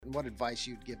and what advice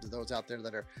you'd give to those out there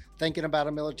that are thinking about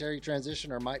a military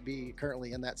transition or might be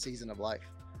currently in that season of life.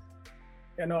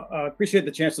 Yeah, no, appreciate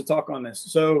the chance to talk on this.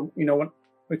 So, when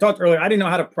we talked earlier, I didn't know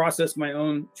how to process my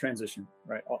own transition,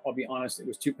 right? I'll be honest, it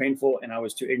was too painful and I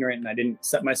was too ignorant and I didn't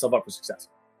set myself up for success,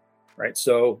 right?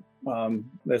 So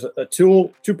there's a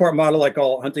two-part model I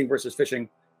call hunting versus fishing.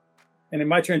 And in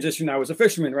my transition, I was a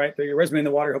fisherman, right? Throw your resume in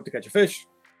the water, hope to catch a fish.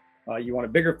 You want a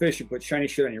bigger fish, you put shiny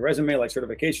shit on your resume like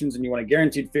certifications, and you want a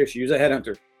guaranteed fish, you use a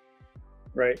headhunter,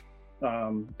 right?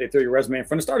 They throw your resume in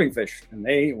front of starting fish and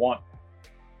they want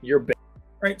your bait,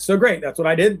 right? So great, that's what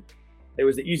I did. It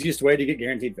was the easiest way to get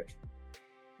guaranteed fish.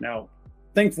 Now,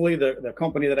 thankfully, the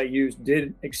company that I used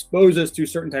did expose us to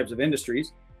certain types of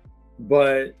industries,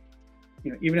 but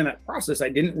even in that process, I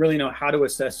didn't really know how to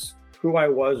assess who I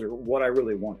was or what I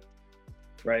really wanted,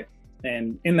 right?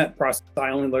 And in that process, I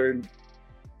only learned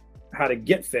how to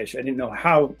get fish. I didn't know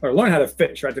how, or learn how to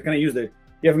fish, right? To kind of use the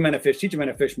you have a man to fish, teach a man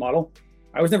to fish model.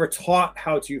 I was never taught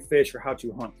how to fish or how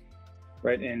to hunt,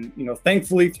 right? And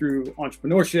thankfully, through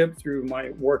entrepreneurship, through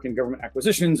my work in government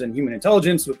acquisitions and human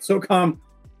intelligence with SOCOM,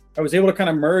 I was able to kind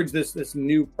of merge this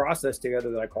new process together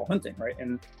that I call hunting, right?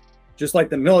 And just like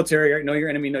the military, right? Know your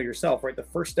enemy, know yourself, right? The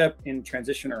first step in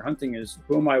transition or hunting is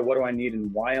who am I, what do I need,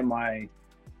 and why am I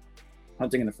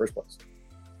hunting in the first place?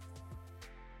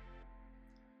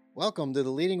 Welcome to the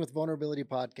Leading with Vulnerability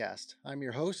podcast. I'm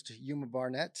your host, Yuma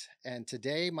Barnett, and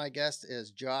today my guest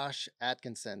is Josh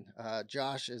Atkinson.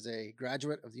 Josh is a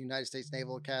graduate of the United States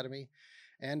Naval Academy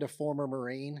and a former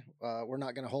Marine. We're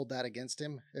not going to hold that against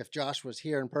him. If Josh was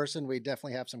here in person, we'd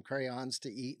definitely have some crayons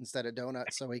to eat instead of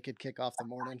donuts so he could kick off the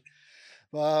morning.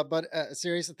 But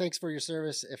seriously, thanks for your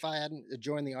service. If I hadn't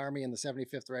joined the Army in the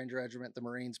 75th Ranger Regiment, the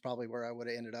Marines probably where I would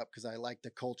have ended up because I like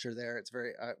the culture there. It's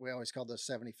very, we always call the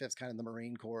 75th kind of the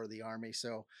Marine Corps of the Army.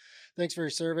 So thanks for your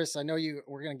service. I know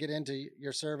we're going to get into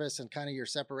your service and kind of your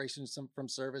separation from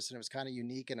service. And it was kind of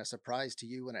unique and a surprise to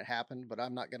you when it happened, but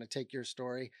I'm not going to take your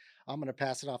story. I'm going to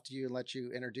pass it off to you and let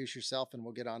you introduce yourself and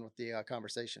we'll get on with the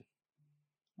conversation.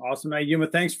 Awesome. Hey, Yuma,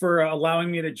 thanks for allowing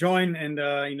me to join. And,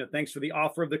 thanks for the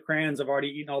offer of the crayons. I've already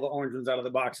eaten all the orange ones out of the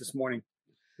box this morning.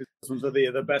 Those ones are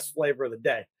the best flavor of the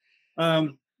day.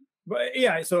 But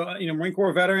yeah, so, Marine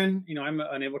Corps veteran, I'm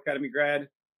a Naval Academy grad.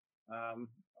 I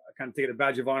kind of take it a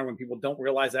badge of honor when people don't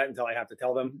realize that until I have to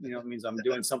tell them, it means I'm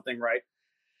doing something right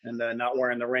and not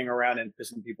wearing the ring around and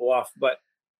pissing people off. But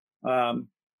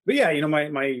yeah,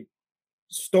 my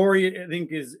story, I think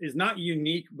is not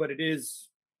unique, but it is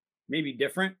maybe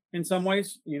different in some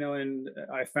ways, and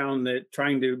I found that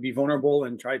trying to be vulnerable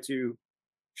and try to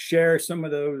share some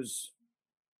of those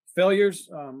failures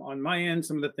on my end,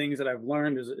 some of the things that I've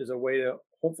learned is a way to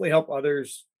hopefully help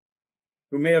others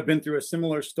who may have been through a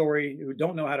similar story, who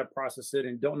don't know how to process it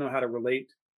and don't know how to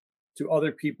relate to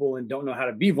other people and don't know how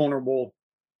to be vulnerable,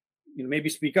 maybe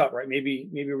speak up, right? Maybe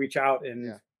reach out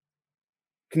and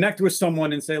connect with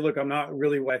someone and say, look, I'm not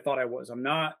really what I thought I was. I'm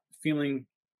not feeling,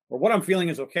 or what I'm feeling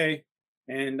is okay.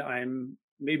 And I'm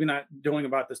maybe not doing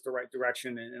about this the right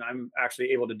direction. And I'm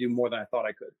actually able to do more than I thought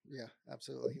I could. Yeah,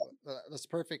 absolutely. That's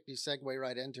perfect. You segue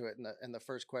right into it. And the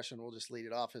first question, we'll just lead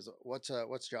it off, is what's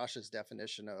Josh's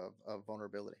definition of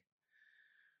vulnerability?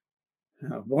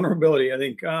 Vulnerability, I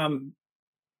think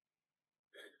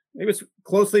maybe it's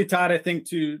closely tied, I think,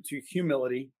 to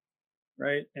humility,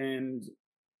 right? And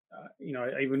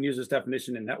I even use this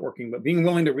definition in networking, but being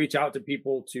willing to reach out to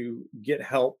people to get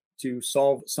help to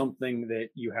solve something that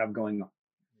you have going on,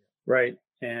 right?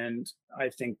 And I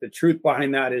think the truth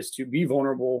behind that is to be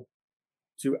vulnerable,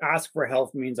 to ask for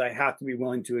help means I have to be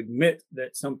willing to admit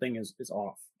that something is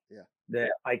off, that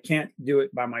I can't do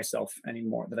it by myself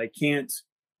anymore, that I can't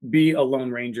be a lone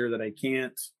ranger, that I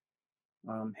can't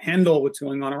handle what's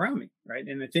going on around me, right?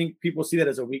 And I think people see that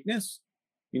as a weakness.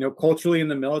 Culturally in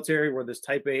the military, we're this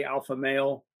type A alpha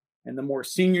male, and the more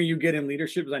senior you get in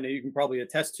leadership, as I know you can probably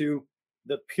attest to,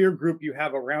 the peer group you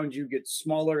have around you gets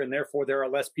smaller, and therefore there are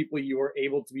less people you are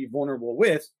able to be vulnerable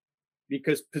with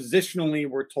because positionally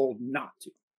we're told not to,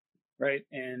 right?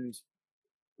 And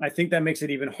I think that makes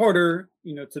it even harder,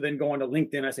 to then go onto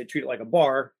LinkedIn, I say treat it like a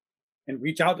bar, and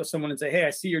reach out to someone and say, hey, I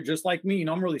see you're just like me,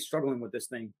 I'm really struggling with this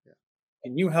thing.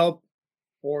 Can you help?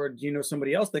 Or do you know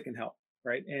somebody else that can help,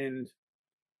 right? And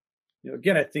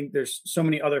again, I think there's so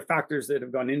many other factors that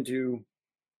have gone into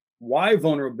why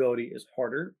vulnerability is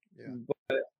harder.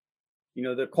 But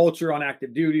the culture on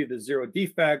active duty, the zero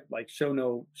defect, like show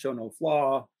no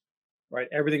flaw, right?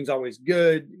 Everything's always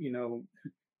good.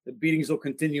 The beatings will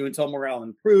continue until morale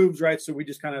improves, right? So we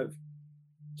just kind of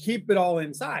keep it all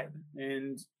inside,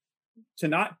 and to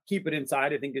not keep it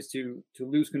inside, I think, is to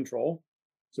lose control.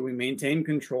 So we maintain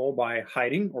control by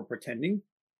hiding or pretending.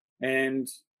 And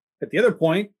at the other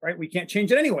point, right, we can't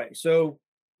change it anyway. So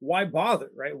why bother,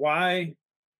 right?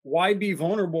 Why be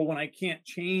vulnerable when I can't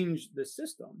change the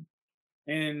system?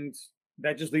 And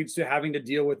that just leads to having to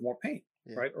deal with more pain,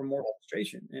 Yeah. right? Or more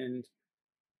frustration. And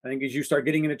I think as you start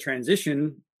getting into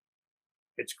transition,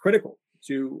 it's critical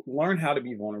to learn how to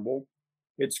be vulnerable.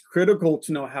 It's critical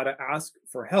to know how to ask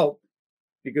for help,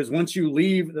 because once you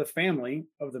leave the family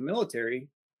of the military,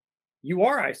 you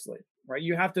are isolated, right?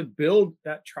 You have to build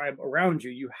that tribe around you.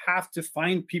 You have to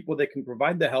find people that can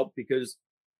provide the help, because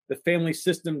the family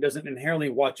system doesn't inherently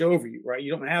watch over you, right?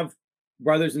 You don't have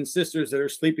brothers and sisters that are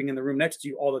sleeping in the room next to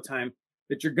you all the time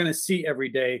that you're going to see every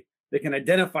day that can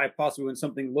identify possibly when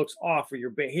something looks off or you're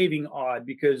behaving odd,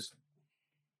 because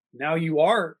now you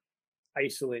are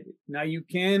isolated. Now you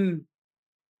can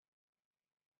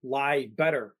lie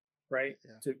better, right?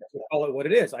 Yeah. To call it what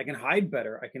it is. I can hide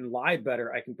better. I can lie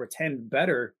better. I can pretend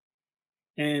better.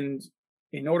 And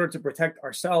in order to protect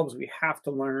ourselves, we have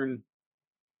to learn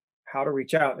how to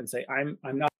reach out and say, I'm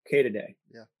not okay today.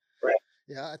 Yeah. Right.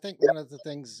 Yeah. I think one of the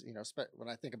things, when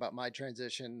I think about my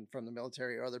transition from the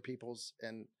military or other people's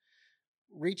and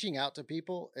reaching out to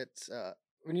people, it's,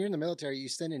 when you're in the military, you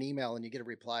send an email and you get a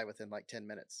reply within like 10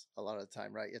 minutes a lot of the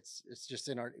time, right? It's just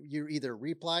you either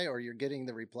reply or you're getting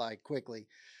the reply quickly.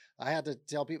 I had to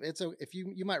tell people if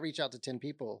you might reach out to 10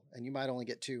 people and you might only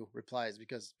get two replies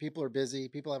because people are busy,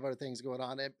 people have other things going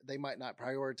on. They might not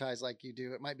prioritize like you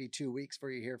do. It might be 2 weeks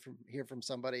before you hear from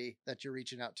somebody that you're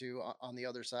reaching out to on the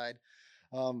other side.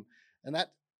 Um, and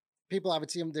that people, I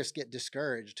would see them just get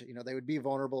discouraged. They would be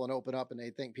vulnerable and open up and they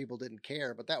think people didn't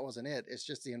care, but that wasn't it. It's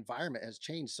just the environment has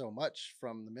changed so much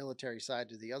from the military side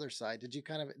to the other side. Did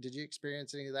you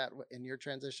experience any of that in your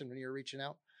transition when you were reaching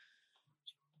out?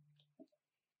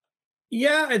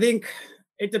 Yeah, I think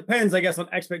it depends, I guess, on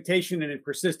expectation and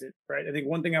persistence, right? I think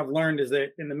one thing I've learned is that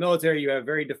in the military, you have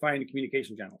very defined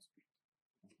communication channels,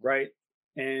 right?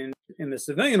 And in the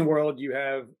civilian world, you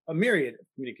have a myriad of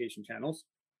communication channels.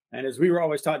 And as we were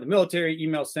always taught in the military,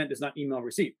 email sent is not email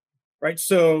received, right?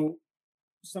 So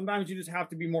sometimes you just have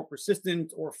to be more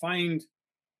persistent or find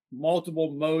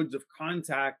multiple modes of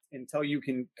contact until you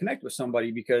can connect with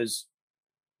somebody, because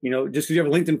just because you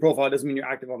have a LinkedIn profile doesn't mean you're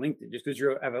active on LinkedIn. Just because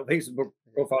you have a Facebook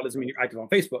profile doesn't mean you're active on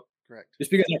Facebook. Correct. Just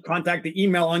because you contact the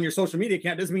email on your social media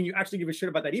account doesn't mean you actually give a shit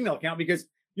about that email account, because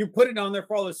you put it on there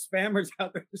for all the spammers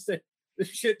out there to say the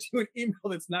shit to an email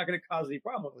that's not going to cause any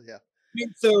problem. Yeah.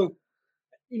 So,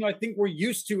 I think we're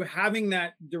used to having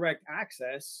that direct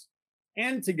access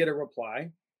and to get a reply.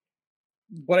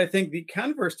 But I think the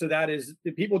converse to that is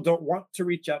that people don't want to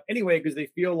reach out anyway because they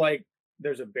feel like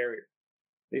there's a barrier.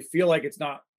 They feel like it's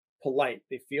not polite.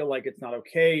 They feel like it's not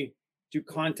okay to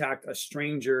contact a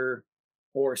stranger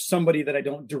or somebody that I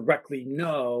don't directly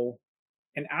know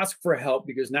and ask for help,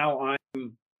 because now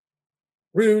I'm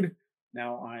rude,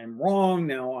 now I'm wrong,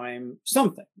 now I'm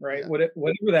something, right? Yeah.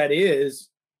 Whatever that is,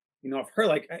 I've heard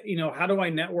like, how do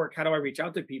I network? How do I reach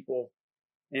out to people?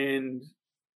 And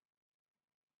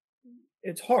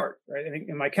it's hard, right? I think,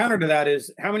 and my counter to that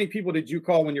is, how many people did you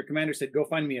call when your commander said, go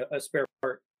find me a spare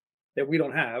part that we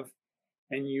don't have?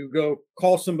 And you go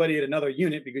call somebody at another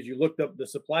unit because you looked up the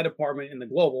supply department in the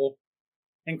global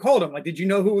and called them. Like, did you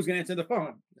know who was going to answer the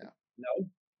phone? Yeah. No.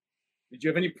 Did you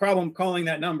have any problem calling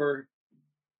that number?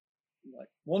 Like,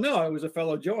 well, no, it was a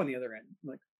fellow Joe on the other end. I'm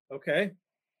like, okay.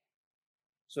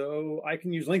 So I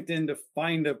can use LinkedIn to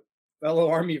find a fellow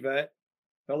Army vet,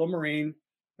 fellow Marine,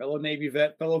 fellow Navy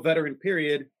vet, fellow veteran,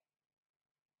 period,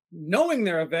 knowing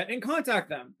they're a vet, and contact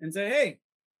them and say, hey,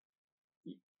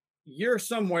 you're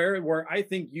somewhere where I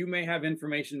think you may have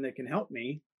information that can help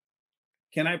me.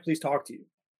 Can I please talk to you?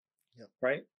 Yep.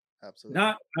 Right? Absolutely.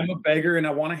 Not I'm a beggar and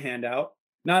I want a handout.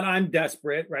 Not I'm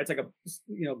desperate, right? It's like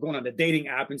going on a dating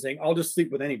app and saying I'll just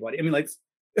sleep with anybody. I mean, like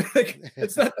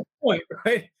it's not the point,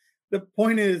 right? The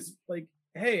point is like,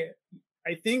 hey,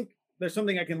 I think there's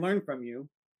something I can learn from you.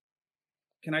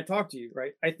 Can I talk to you?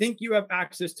 Right? I think you have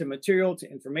access to material,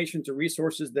 to information, to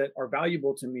resources that are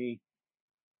valuable to me.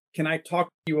 Can I talk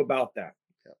to you about that?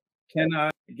 Yep. Can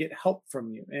I get help from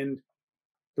you? And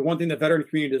the one thing the veteran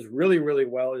community does really, really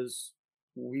well is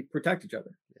we protect each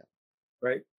other. Yeah.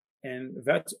 Right. And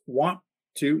vets want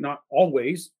to, not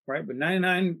always, right, but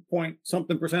 99 point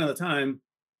something percent of the time,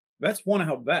 vets want to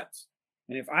help vets.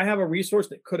 And if I have a resource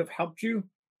that could have helped you,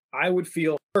 I would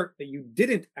feel hurt that you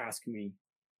didn't ask me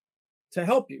to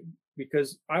help you,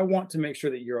 because I want to make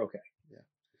sure that you're okay.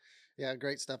 Yeah,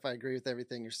 great stuff. I agree with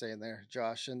everything you're saying there,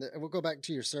 Josh. And we'll go back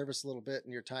to your service a little bit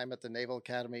and your time at the Naval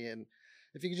Academy. And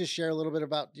if you could just share a little bit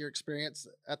about your experience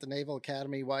at the Naval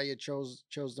Academy, why you chose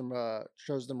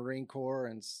the Marine Corps,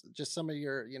 and just some of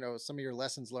your some of your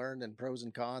lessons learned and pros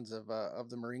and cons of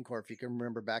the Marine Corps, if you can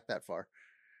remember back that far.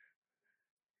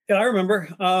 Yeah, I remember.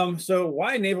 So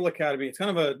why Naval Academy? It's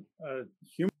kind of a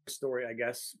humorous story, I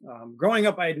guess. Growing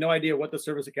up, I had no idea what the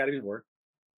service academies were.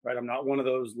 Right, I'm not one of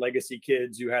those legacy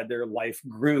kids who had their life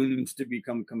groomed to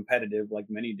become competitive, like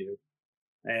many do.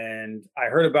 And I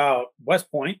heard about West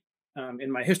Point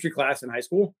in my history class in high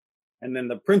school, and then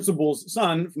the principal's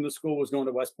son from the school was going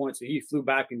to West Point, so he flew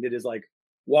back and did his like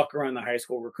walk around the high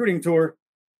school recruiting tour.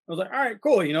 I was like, all right,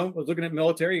 cool. I was looking at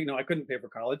military. I couldn't pay for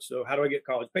college, so how do I get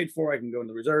college paid for? I can go in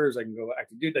the reserves. I can go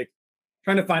active duty. Like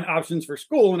trying to find options for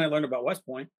school, and I learned about West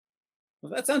Point.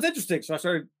 Well, that sounds interesting. So I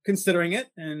started considering it,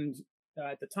 and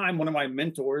at the time, one of my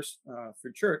mentors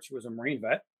for church was a Marine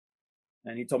vet,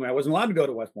 and he told me I wasn't allowed to go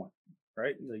to West Point.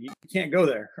 Right? He's like, you can't go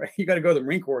there. Right? You got to go to the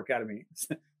Marine Corps Academy.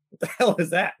 What the hell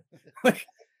is that? Like,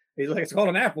 he's like, it's called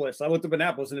Annapolis. So I looked up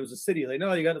Annapolis, and it was a city. He's like,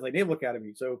 no, you got it, like Naval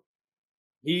Academy. So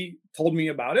he told me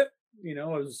about it. I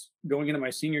was going into my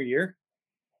senior year.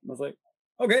 I was like,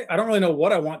 okay, I don't really know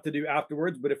what I want to do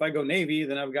afterwards, but if I go Navy,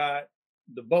 then I've got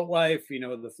the boat life,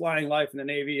 the flying life in the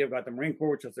Navy. I've got the Marine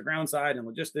Corps, which is the ground side and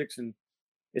logistics. And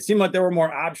it seemed like there were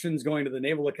more options going to the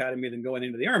Naval Academy than going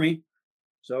into the Army.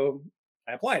 So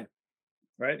I applied,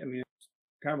 right? I mean, it's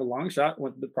kind of a long shot,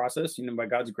 went through the process. By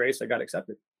God's grace, I got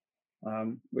accepted,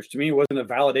 which to me wasn't a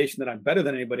validation that I'm better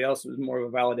than anybody else. It was more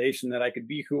of a validation that I could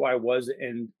be who I was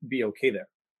and be okay there,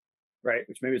 right?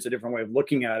 Which maybe it's a different way of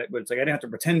looking at it, but it's like I didn't have to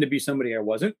pretend to be somebody I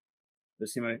wasn't.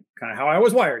 This seemed like kind of how I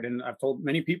was wired. And I've told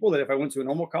many people that if I went to a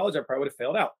normal college, I probably would have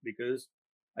failed out because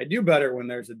I do better when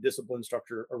there's a disciplined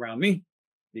structure around me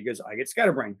because I get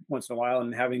scatterbrained once in a while,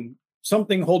 and having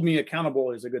something hold me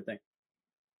accountable is a good thing.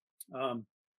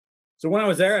 So when I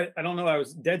was there, I don't know, I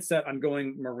was dead set on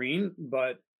going Marine,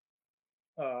 but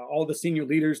all the senior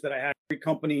leaders that I had, every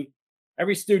company,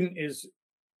 every student is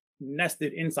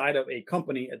nested inside of a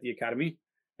company at the academy,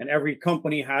 and every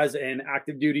company has an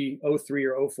active duty O3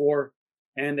 or O4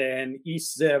 and an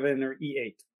E7 or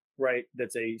E8, right?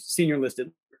 That's a senior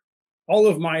listed. All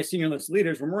of my senior listed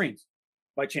leaders were Marines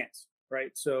by chance,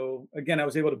 right? So again, I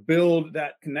was able to build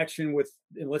that connection with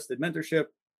enlisted mentorship.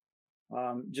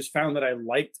 Just found that I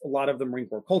liked a lot of the Marine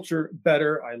Corps culture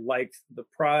better. I liked the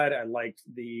pride. I liked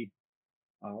the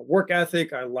work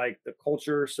ethic. I liked the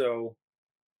culture. So,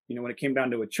 when it came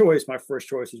down to a choice, my first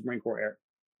choice was Marine Corps Air,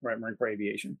 right? Marine Corps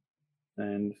Aviation.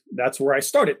 And that's where I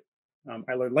started.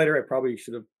 I learned later I probably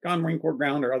should have gone Marine Corps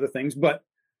Ground or other things, but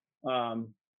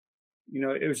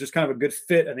it was just kind of a good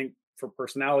fit, I think, for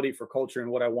personality, for culture, and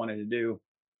what I wanted to do.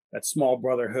 That small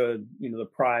brotherhood, the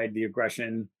pride, the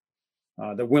aggression,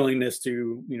 the willingness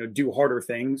to, do harder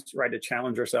things, right? To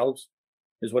challenge ourselves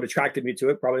is what attracted me to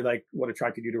it. Probably like what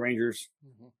attracted you to Rangers,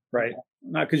 right?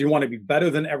 Not because you want to be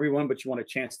better than everyone, but you want a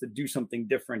chance to do something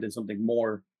different and something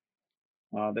more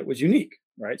that was unique,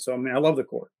 right? So, I mean, I love the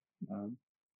Corps.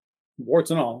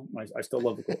 Warts and all, I still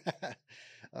love the Corps.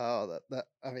 Oh,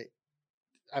 I mean,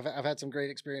 I've had some great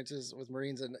experiences with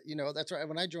Marines, and that's right.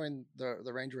 When I joined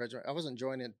the Ranger Regiment, I wasn't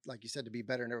joining, like you said, to be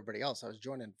better than everybody else. I was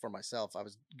joining for myself. I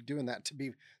was doing that to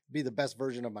be the best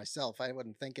version of myself. I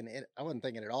wasn't thinking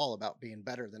at all about being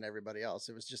better than everybody else.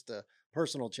 It was just a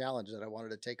personal challenge that I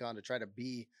wanted to take on to try to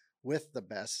be with the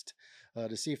best,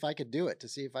 to see if I could do it, to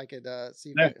see if I could Yeah.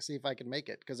 see if I could make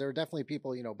it. Because there were definitely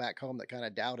people back home that kind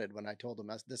of doubted when I told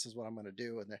them this is what I'm going to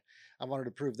do, and I wanted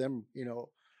to prove them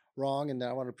wrong, and then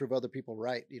I wanted to prove other people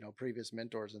right, previous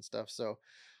mentors and stuff. So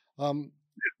um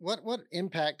what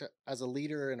impact as a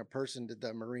leader and a person did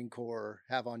the Marine Corps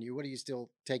have on you? What do you still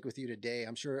take with you today?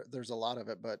 I'm sure there's a lot of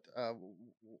it, but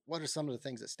what are some of the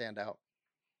things that stand out?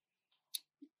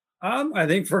 I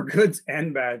think for goods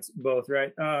and bads, both,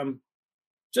 right?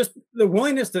 Just the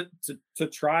willingness to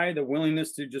try, the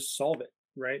willingness to just solve it,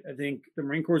 right? I think the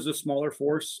Marine Corps is a smaller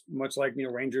force, much like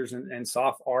Rangers and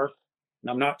SOF are. And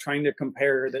I'm not trying to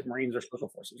compare that Marines are special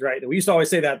forces, right? We used to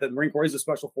always say that the Marine Corps is a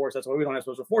special force. That's why we don't have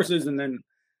special forces. And then,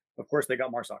 of course, they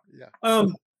got MARSOC. Yeah.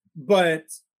 But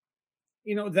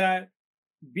that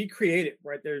be creative,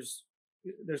 right? There's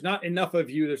not enough of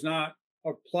you. There's not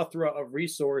a plethora of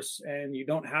resource, and you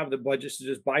don't have the budgets to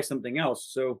just buy something else.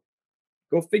 So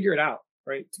go figure it out,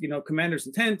 right? Commander's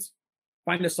intent,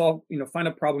 find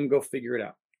a problem, go figure it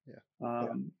out. Yeah.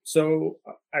 So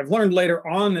I've learned later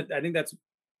on that I think that's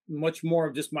much more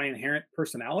of just my inherent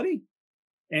personality,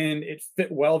 and it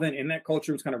fit well then in that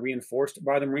culture. Was kind of reinforced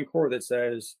by the Marine Corps that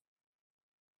says,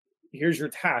 here's your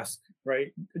task,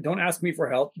 right? Don't ask me for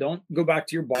help. Don't go back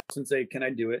to your boss and say, can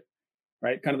I do it?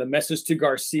 Right? Kind of the message to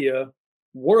Garcia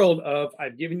world of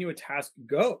I've given you a task,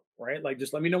 go, right? Like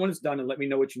just let me know when it's done and let me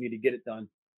know what you need to get it done.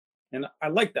 And I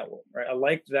like that world, right? I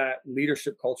like that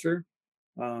leadership culture.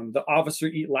 The officer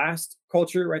eat last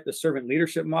culture, right? The servant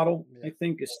leadership model, Yeah. I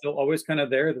think, is still always kind of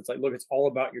there. That's like, look, it's all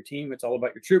about your team, it's all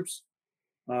about your troops,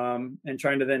 and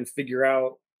trying to then figure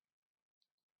out,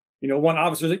 one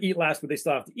officers eat last, but they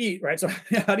still have to eat, right? So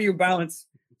how do you balance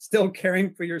still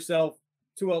caring for yourself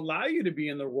to allow you to be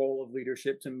in the role of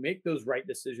leadership to make those right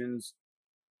decisions,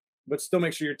 but still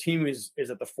make sure your team is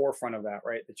at the forefront of that,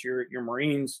 right? That your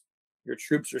Marines, your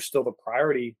troops are still the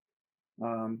priority.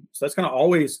 So that's kind of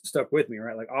always stuck with me,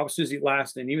 right? Like officers eat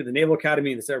last, and even the Naval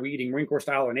Academy, they said we're eating Marine Corps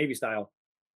style or Navy style,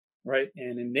 right?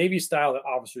 And in Navy style, the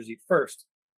officers eat first,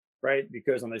 right?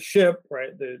 Because on the ship,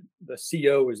 right, the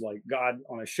CO is like God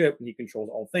on a ship, and he controls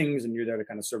all things, and you're there to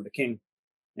kind of serve the king.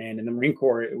 And in the Marine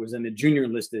Corps, it was in the junior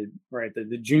enlisted, right?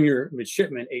 The junior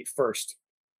midshipman ate first,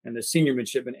 and the senior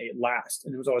midshipman ate last.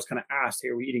 And it was always kind of asked, hey,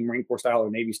 are we eating Marine Corps style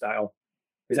or Navy style?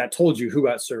 Because that told you who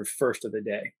got served first of the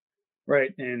day,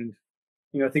 right? And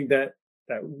I think that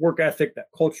work ethic, that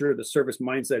culture, the service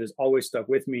mindset has always stuck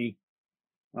with me.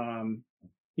 Um,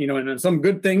 and then some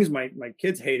good things, my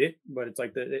kids hate it, but it's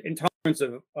like the intolerance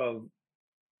of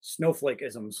snowflake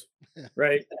isms,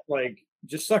 right? Like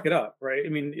just suck it up, right? I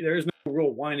mean, there is no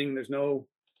real whining. There's no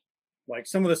like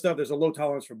some of the stuff. There's a low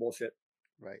tolerance for bullshit.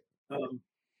 Right. At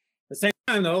the same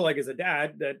time, though, like as a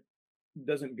dad, that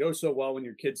doesn't go so well when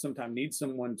your kids sometimes need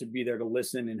someone to be there to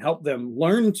listen and help them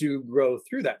learn to grow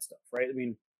through that stuff, right? I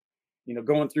mean,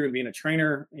 going through and being a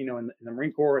trainer, in the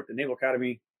Marine Corps, at the Naval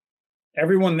Academy,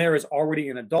 everyone there is already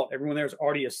an adult. Everyone there has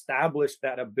already established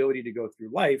that ability to go through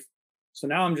life. So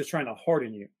now I'm just trying to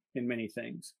harden you in many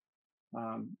things.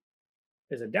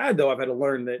 As a dad, though, I've had to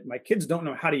learn that my kids don't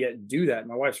know how to yet do that.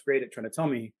 My wife's great at trying to tell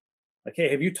me, like, hey,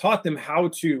 have you taught them how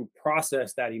to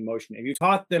process that emotion? Have you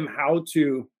taught them how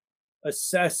to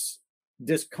assess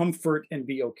discomfort and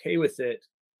be okay with it,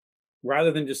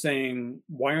 rather than just saying,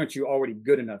 why aren't you already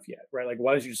good enough yet? Right? Like,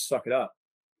 why don't you just suck it up?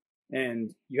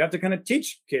 And you have to kind of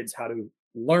teach kids how to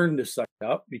learn to suck it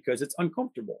up because it's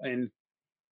uncomfortable. And,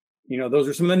 those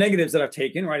are some of the negatives that I've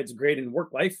taken, right? It's great in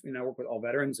work life. I work with all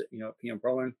veterans, at PM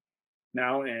Proline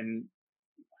now. And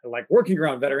I like working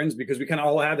around veterans because we kind of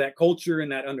all have that culture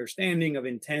and that understanding of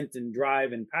intent and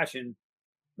drive and passion.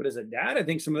 But as a dad, I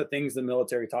think some of the things the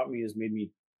military taught me has made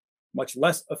me much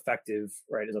less effective,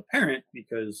 right, as a parent,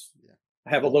 because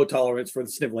I have a low tolerance for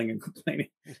the sniveling and complaining.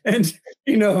 And,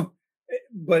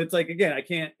 but it's like, again, I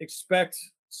can't expect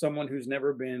someone who's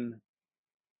never been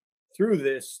through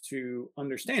this to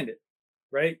understand it,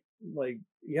 right? Like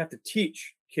you have to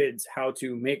teach kids how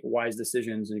to make wise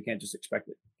decisions, and you can't just expect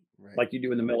it, right, like you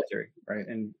do in the military, right?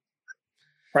 And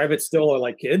privates still are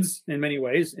like kids in many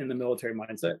ways in the military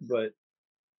mindset, but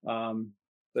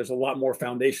there's a lot more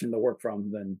foundation to work from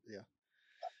than.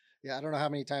 Yeah, I don't know how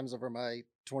many times over my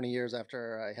 20 years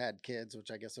after I had kids,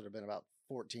 which I guess would have been about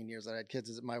 14 years that I had kids,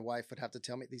 is that my wife would have to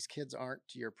tell me, these kids aren't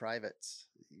your privates.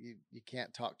 You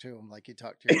can't talk to them like you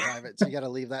talk to your privates. You got to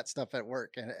leave that stuff at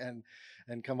work and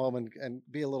come home and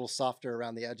be a little softer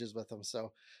around the edges with them.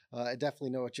 So I definitely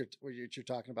know what you're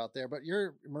talking about there. But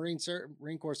your Marine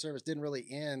Corps service didn't really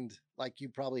end like you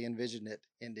probably envisioned it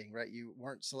ending, right? You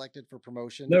weren't selected for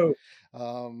promotion. No.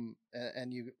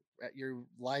 And you, your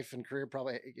life and career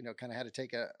probably kind of had to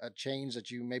take a change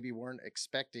that you maybe weren't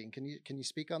expecting. Can you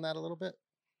speak on that a little bit?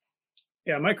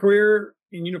 Yeah, my career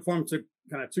in uniform took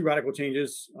kind of two radical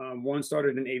changes. One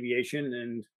started in aviation,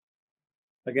 and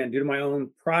again, due to my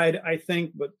own pride, I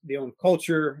think, but the own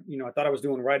culture, I thought I was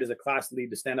doing right as a class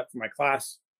lead to stand up for my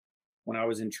class when I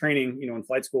was in training, in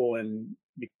flight school, and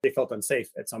they felt unsafe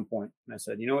at some point. And I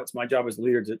said, it's my job as a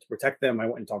leader to protect them. I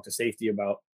went and talked to safety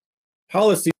about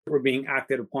policies that were being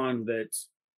acted upon that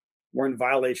were in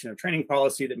violation of training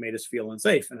policy that made us feel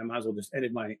unsafe. And I might as well just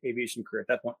ended my aviation career at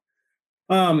that point.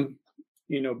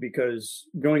 Because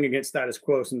going against status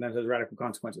quo sometimes has radical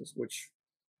consequences, which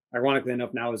ironically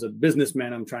enough, now as a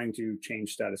businessman, I'm trying to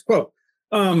change status quo.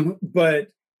 But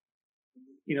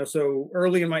so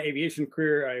early in my aviation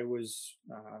career, I was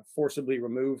forcibly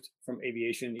removed from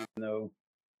aviation, even though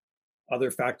other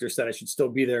factors said I should still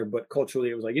be there. But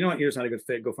culturally, it was like, you're just not a good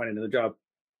fit. Go find another job.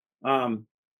 And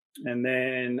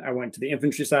then I went to the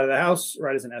infantry side of the house,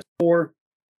 right, as an S4.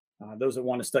 Those that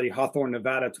want to study Hawthorne,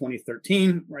 Nevada,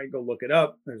 2013, right, go look it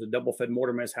up. There's a double-fed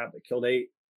mortar mishap that killed 8.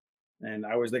 And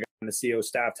I was the guy on the CO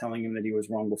staff telling him that he was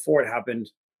wrong before it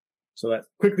happened. So that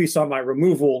quickly saw my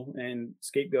removal and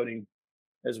scapegoating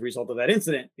as a result of that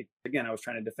incident. Again, I was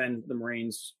trying to defend the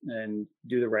Marines and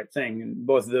do the right thing. And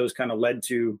both of those kind of led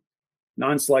to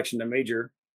non-selection to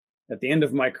major at the end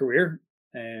of my career.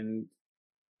 And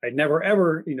I'd never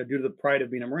ever, due to the pride of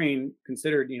being a Marine,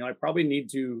 considered, I probably need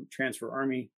to transfer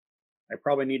Army. I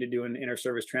probably need to do an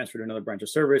inter-service transfer to another branch of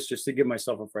service just to give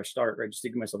myself a fresh start, right? Just to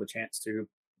give myself a chance to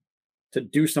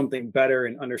do something better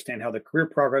and understand how the career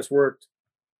progress worked.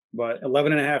 But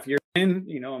 11 and a half years in,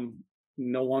 I'm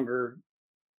no longer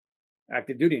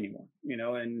active duty anymore,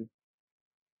 and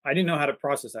I didn't know how to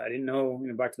process that. I didn't know,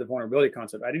 back to the vulnerability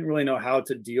concept, I didn't really know how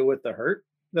to deal with the hurt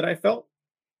that I felt.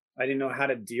 I didn't know how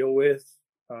to deal with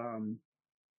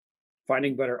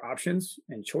finding better options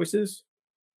and choices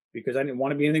because I didn't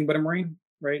want to be anything but a Marine,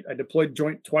 right? I deployed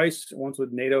joint twice, once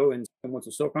with NATO and once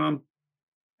with SOCOM.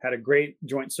 Had a great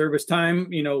joint service time,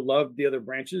 loved the other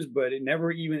branches, but it never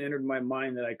even entered my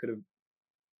mind that I could have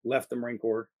left the Marine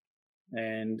Corps.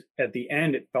 And at the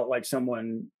end, it felt like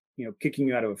someone, kicking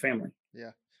you out of a family.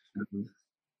 Yeah. Mhm.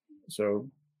 So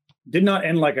did not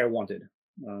end like I wanted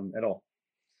at all.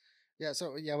 Yeah.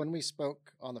 So yeah, when we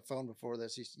spoke on the phone before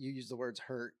this, you used the words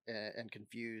hurt and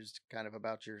confused, kind of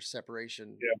about your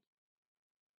separation.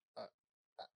 Yeah. Uh,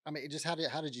 I mean, just how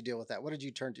did you deal with that? What did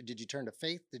you turn to? Did you turn to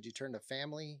faith? Did you turn to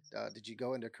family? Did you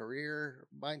go into career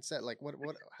mindset? Like what?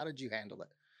 How did you handle it?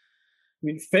 I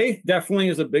mean, faith definitely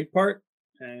is a big part.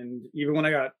 And even when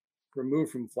I got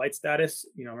removed from flight status,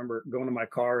 I remember going to my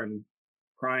car and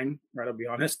crying, right? I'll be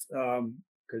honest,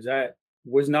 because that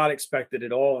was not expected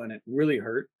at all. And it really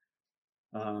hurt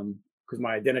because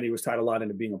my identity was tied a lot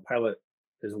into being a pilot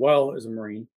as well as a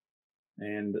Marine.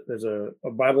 And there's a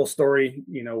Bible story,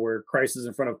 where Christ is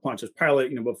in front of Pontius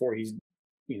Pilate, before he's,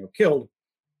 killed.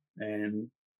 And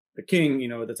the king,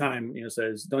 at the time,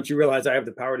 says, "Don't you realize I have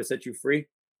the power to set you free?"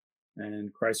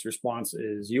 And Christ's response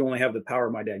is, "You only have the power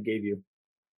my dad gave you."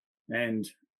 And,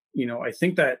 I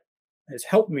think that has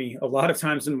helped me a lot of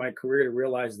times in my career to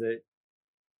realize that,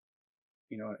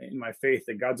 in my faith,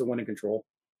 that God's the one in control.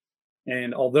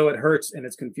 And although it hurts and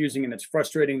it's confusing and it's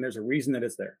frustrating, there's a reason that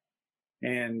it's there.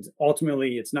 And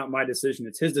ultimately, it's not my decision,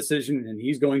 it's his decision. And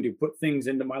he's going to put things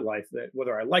into my life that,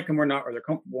 whether I like them or not, or they're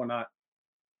comfortable or not,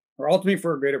 are ultimately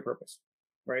for a greater purpose.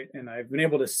 Right. And I've been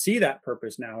able to see that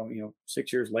purpose now,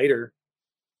 6 years later,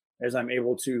 as I'm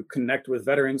able to connect with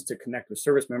veterans, to connect with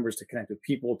service members, to connect with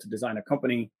people, to design a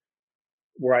company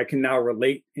where I can now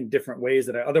relate in different ways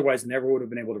that I otherwise never would have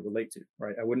been able to relate to.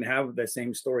 Right. I wouldn't have the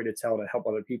same story to tell to help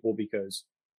other people because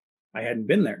I hadn't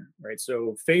been there. Right.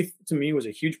 So faith to me was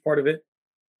a huge part of it.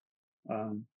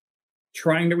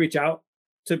 Trying to reach out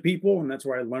to people. And that's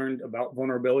where I learned about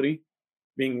vulnerability,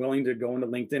 being willing to go into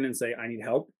LinkedIn and say, "I need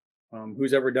help.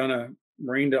 Who's ever done a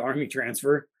Marine to Army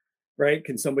transfer, right?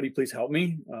 Can somebody please help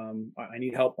me? I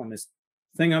need help on this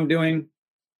thing I'm doing."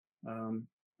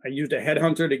 I used a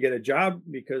headhunter to get a job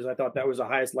because I thought that was the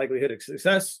highest likelihood of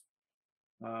success.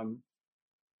 Um,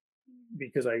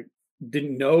 because I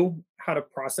didn't know how to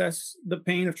process the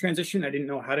pain of transition. I didn't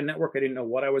know how to network. I didn't know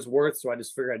what I was worth. So I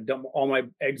just figured I'd dump all my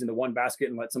eggs into one basket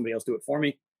and let somebody else do it for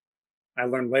me. I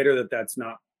learned later that that's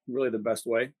not really the best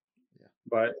way. Yeah.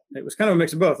 But it was kind of a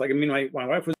mix of both. Like, I mean, my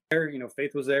wife was there,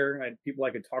 faith was there. I had people I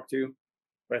could talk to,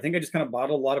 but I think I just kind of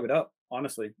bottled a lot of it up,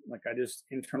 honestly. Like I just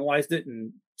internalized it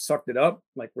and sucked it up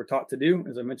like we're taught to do,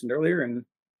 as I mentioned earlier. And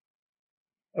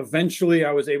eventually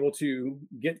I was able to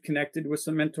get connected with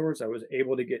some mentors. I was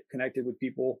able to get connected with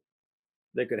people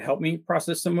that could help me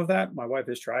process some of that. My wife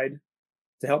has tried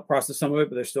to help process some of it,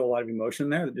 but there's still a lot of emotion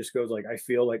there that just goes like, I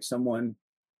feel like someone,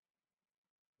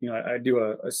 I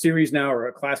do a series now or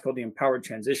a class called the Empowered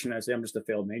Transition. I say I'm just a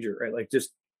failed major, right? Like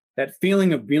just that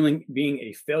feeling of being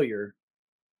a failure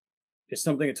is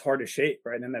something that's hard to shake,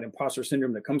 right? And then that imposter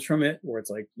syndrome that comes from it, where it's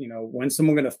like, when's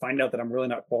someone going to find out that I'm really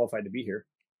not qualified to be here,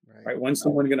 right? When's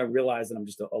someone going to realize that I'm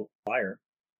just a liar,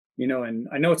 and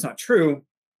I know it's not true,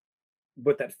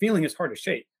 but that feeling is hard to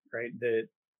shake, right? That,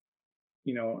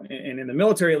 and in the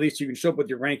military, at least you can show up with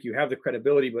your rank, you have the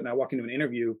credibility, but now walk into an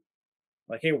interview,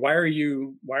 like, "Hey, why are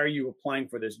you applying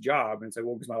for this job?" And say,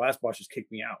 "Well, because my last boss just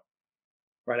kicked me out."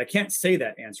 Right? I can't say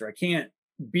that answer. I can't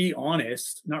be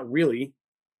honest, not really.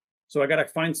 So I got to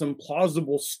find some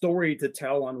plausible story to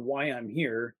tell on why I'm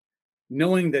here,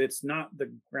 knowing that it's not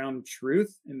the ground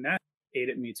truth. And that ate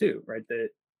at me too, right? That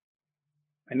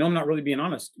I know I'm not really being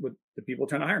honest with the people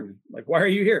trying to hire me. Like, why are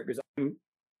you here? Because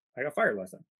I got fired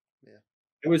last time. Yeah.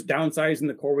 It was downsizing,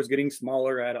 the core was getting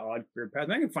smaller, I had an odd career path.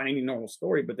 I can find any normal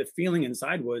story, but the feeling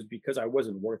inside was because I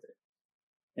wasn't worth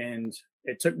it. And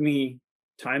it took me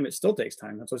time. It still takes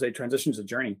time. That's why I say transition is a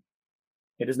journey.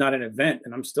 It is not an event.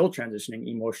 And I'm still transitioning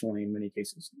emotionally in many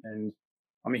cases. And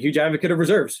I'm a huge advocate of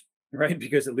reserves, right?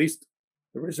 Because at least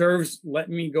the reserves let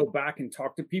me go back and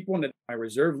talk to people. And my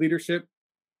reserve leadership,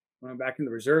 when I'm back in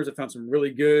the reserves, I found some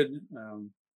really good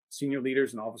senior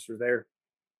leaders and officers there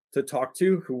to talk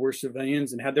to who were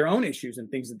civilians and had their own issues and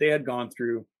things that they had gone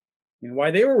through and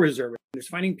why they were reservists. Just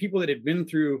finding people that had been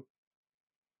through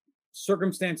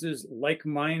circumstances like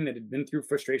mine, that had been through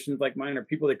frustrations like mine, or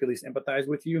people that could at least empathize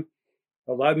with you,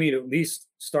 allowed me to at least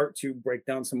start to break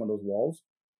down some of those walls.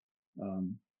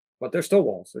 But there's still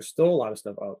walls. There's still a lot of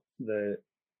stuff out that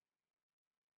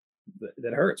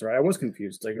hurts, right? I was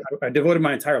confused. Like I devoted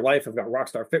my entire life. I've got rock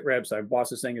star fit reps. I have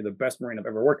bosses saying you're the best Marine I've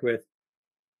ever worked with.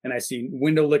 And I see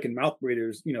window licking mouth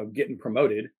breathers, getting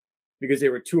promoted because they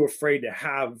were too afraid to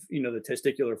have, the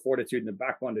testicular fortitude and the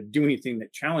backbone to do anything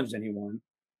that challenged anyone.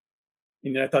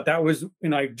 And I thought that was,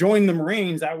 I joined the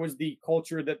Marines. That was the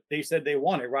culture that they said they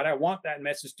wanted, right? I want that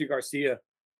message to Garcia,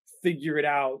 figure it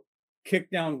out, kick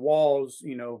down walls,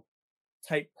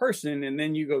 type person. And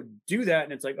then you go do that.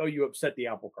 And it's like, oh, you upset the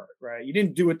apple cart, right? You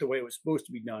didn't do it the way it was supposed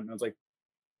to be done. And I was like,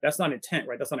 that's not intent,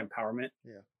 right? That's not empowerment.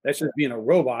 Yeah. That's just being a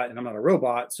robot, and I'm not a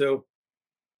robot. So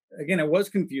again, it was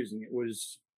confusing. It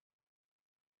was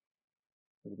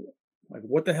like,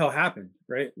 what the hell happened,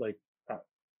 right? Like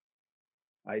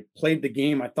I played the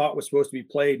game I thought was supposed to be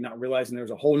played, not realizing there was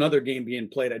a whole nother game being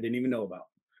played I didn't even know about.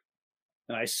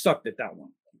 And I sucked at that one.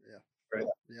 Yeah. Right.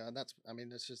 Yeah. And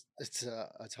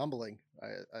it's humbling,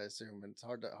 I assume. And it's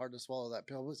hard to swallow that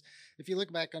pill. If you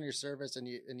look back on your service and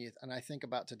I think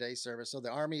about today's service, so the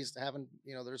Army's having,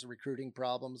 there's recruiting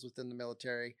problems within the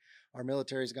military. Our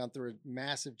military's gone through a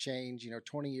massive change,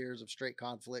 20 years of straight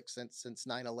conflict since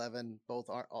 9/11,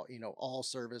 both are, all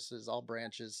services, all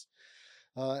branches.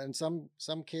 And some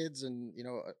kids and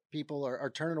people are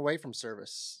turning away from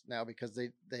service now because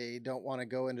they don't want to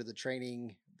go into the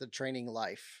training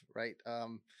life, right?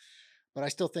 But I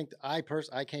still think I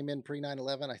came in pre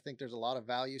 9/11. I think there's a lot of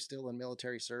value still in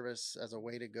military service as a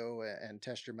way to go and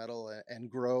test your mettle and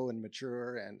grow and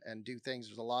mature and do things.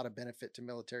 There's a lot of benefit to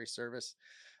military service.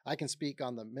 I can speak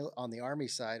on the Army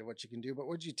side of what you can do, but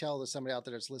what would you tell to somebody out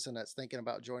there that's listening, that's thinking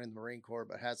about joining the Marine Corps,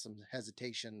 but has some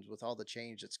hesitations with all the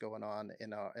change that's going on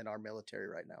in our military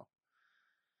right now?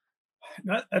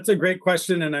 That's a great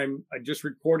question. And I just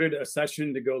recorded a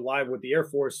session to go live with the Air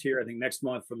Force here, I think next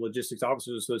month, for the Logistics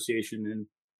Officers Association. And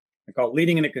I call it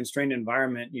Leading in a Constrained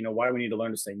Environment, why we need to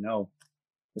learn to say no,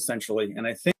 essentially. And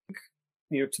I think,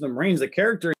 to the Marines, the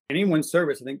character in anyone's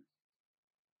service, I think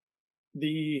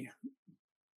the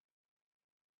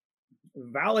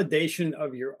validation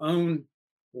of your own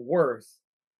worth,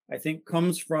 I think,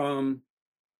 comes from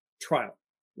trial,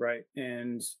 right?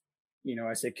 And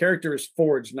I say character is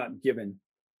forged, not given.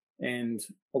 And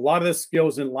a lot of the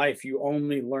skills in life you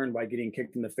only learn by getting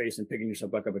kicked in the face and picking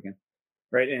yourself back up again,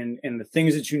 right? And the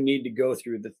things that you need to go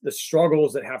through, the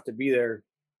struggles that have to be there,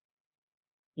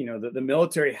 the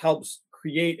military helps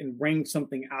create and bring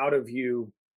something out of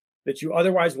you that you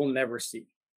otherwise will never see,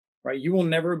 right? You will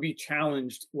never be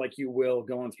challenged like you will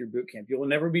going through boot camp. You will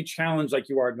never be challenged like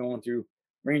you are going through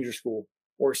Ranger School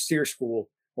or SEER School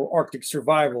or Arctic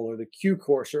Survival or the Q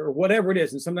course or whatever it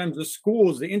is. And sometimes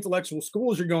the intellectual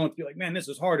schools you're going through, like, man, this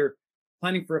is harder.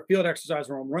 Planning for a field exercise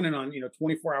where I'm running on,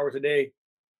 24 hours a day,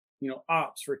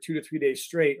 ops for 2 to 3 days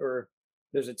straight, or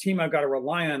there's a team I've got to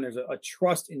rely on. There's a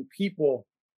trust in people,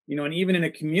 and even in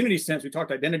a community sense, we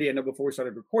talked identity, I know, before we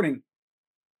started recording,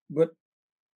 but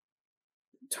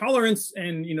tolerance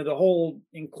and, the whole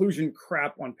inclusion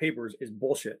crap on papers is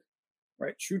bullshit.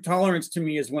 Right. True tolerance to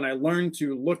me is when I learn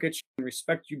to look at you and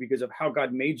respect you because of how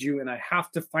God made you. And I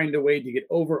have to find a way to get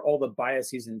over all the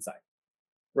biases inside.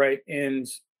 Right. And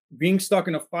being stuck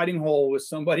in a fighting hole with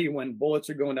somebody when bullets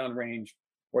are going down range,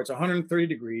 or it's 130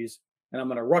 degrees, and I'm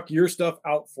going to ruck your stuff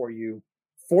out for you,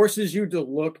 forces you to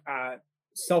look at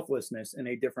selflessness in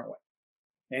a different way.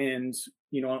 And,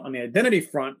 on the identity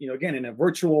front, again, in a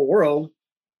virtual world,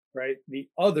 right, the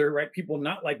other, right, people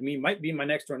not like me might be my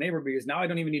next door neighbor, because now I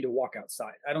don't even need to walk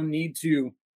outside. I don't need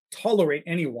to tolerate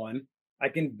anyone. I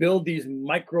can build these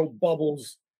micro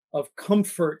bubbles of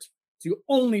comfort to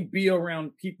only be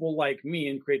around people like me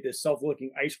and create this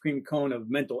self-looking ice cream cone of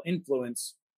mental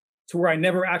influence to where I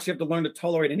never actually have to learn to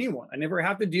tolerate anyone. I never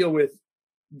have to deal with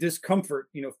discomfort,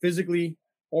 physically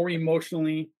or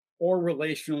emotionally or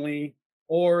relationally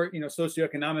or,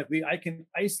 socioeconomically. I can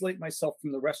isolate myself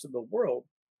from the rest of the world.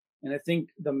 And I think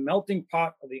the melting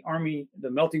pot of the Army, the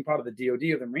melting pot of the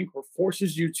DoD, of the Marine Corps,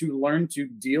 forces you to learn to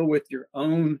deal with your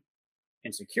own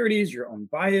insecurities, your own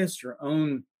bias, your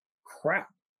own crap,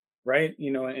 right?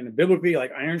 And biblically,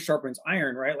 like iron sharpens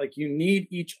iron, right? Like you need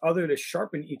each other to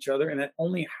sharpen each other. And that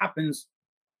only happens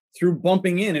through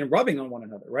bumping in and rubbing on one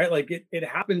another, right? Like it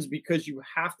happens because you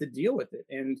have to deal with it.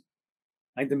 And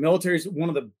like the military is one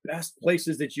of the best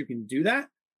places that you can do that,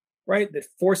 right? That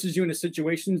forces you into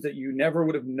situations that you never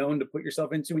would have known to put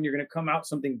yourself into, and you're going to come out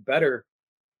something better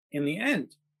in the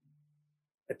end.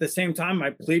 At the same time, my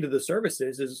plea to the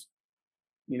services is,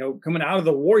 coming out of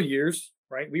the war years,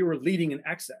 right? We were leading in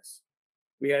excess.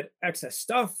 We had excess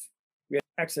stuff. We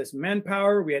had excess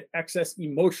manpower. We had excess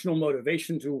emotional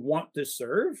motivation to want to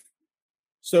serve.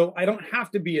 So I don't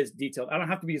have to be as detailed. I don't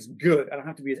have to be as good. I don't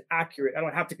have to be as accurate. I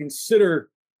don't have to consider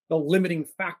the limiting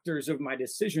factors of my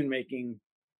decision making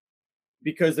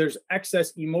because there's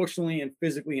excess emotionally and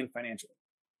physically and financially.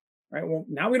 Right. Well,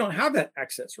 now we don't have that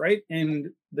excess, right? And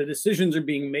the decisions are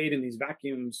being made in these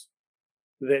vacuums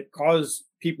that cause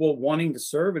people wanting to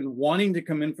serve and wanting to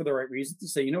come in for the right reasons to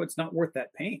say, it's not worth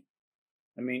that pain.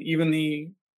 I mean, even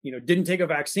didn't take a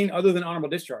vaccine other than honorable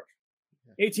discharge.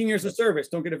 18 years of service,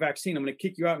 don't get a vaccine. I'm going to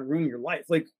kick you out and ruin your life.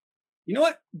 Like, you know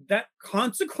what? That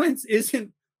consequence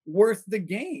isn't worth the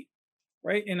gain.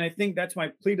 Right. And I think that's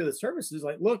my plea to the services.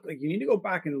 Like, look, like you need to go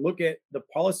back and look at the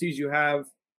policies you have,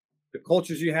 the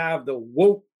cultures you have, the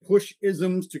woke push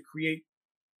isms to create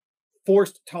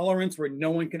forced tolerance where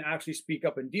no one can actually speak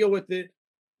up and deal with it.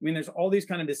 I mean, there's all these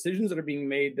kind of decisions that are being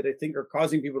made that I think are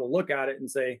causing people to look at it and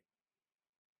say,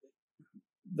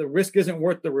 the risk isn't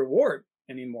worth the reward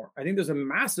anymore. I think there's a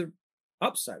massive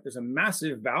upside. There's a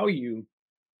massive value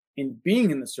in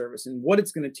being in the service and what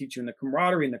it's going to teach you and the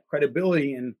camaraderie and the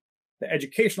credibility and the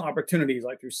educational opportunities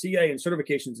like through CA and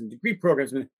certifications and degree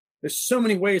programs. And there's so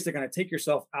many ways to kind of take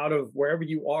yourself out of wherever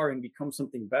you are and become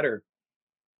something better.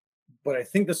 But I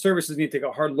think the services need to take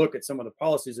a hard look at some of the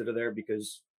policies that are there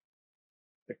because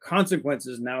the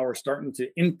consequences now are starting to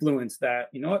influence that.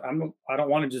 You know what? I don't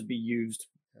want to just be used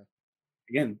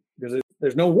again because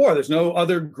there's no war. There's no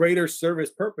other greater service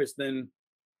purpose than,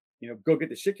 go get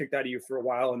the shit kicked out of you for a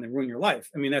while and then ruin your life.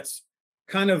 I mean, that's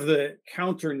kind of the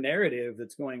counter narrative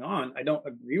that's going on. I don't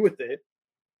agree with it.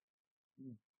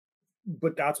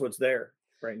 But that's what's there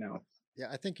right now. Yeah,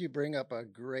 I think you bring up a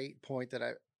great point that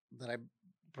I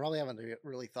probably haven't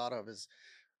really thought of is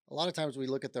a lot of times we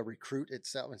look at the recruit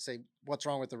itself and say, what's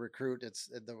wrong with the recruit? It's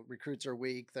the recruits are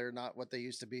weak. They're not what they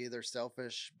used to be. They're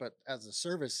selfish. But as a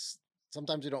service,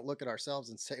 sometimes we don't look at ourselves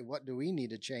and say, what do we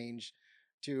need to change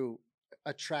to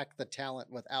attract the talent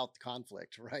without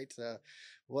conflict, right?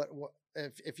 What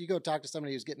if you go talk to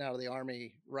somebody who's getting out of the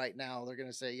Army right now, they're going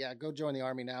to say, yeah, go join the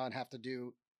Army now and have to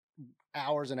do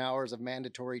hours and hours of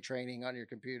mandatory training on your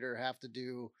computer, have to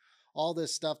do all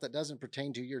this stuff that doesn't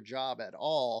pertain to your job at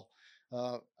all.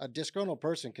 A disgruntled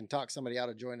person can talk somebody out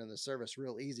of joining the service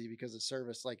real easy because the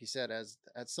service, like you said, as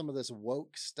some of this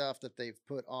woke stuff that they've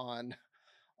put on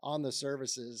the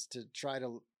services to try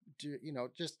to do,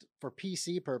 just for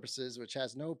PC purposes, which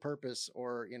has no purpose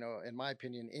or, in my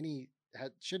opinion,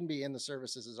 shouldn't be in the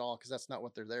services at all because that's not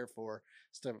what they're there for.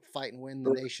 It's to fight and win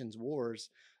the nation's wars.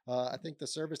 I think the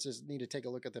services need to take a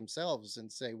look at themselves and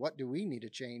say, what do we need to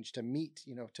change to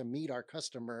meet our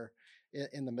customer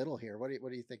in the middle here? What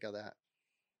do you think of that?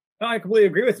 No, I completely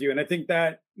agree with you. And I think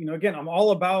that, again, I'm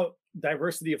all about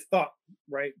diversity of thought,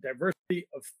 right? Diversity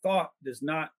of thought does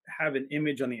not have an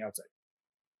image on the outside,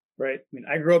 right? I mean,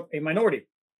 I grew up a minority,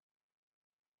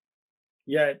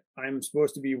 yet I'm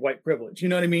supposed to be white privilege. You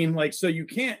know what I mean? Like, so you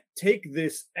can't take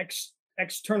this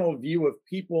external view of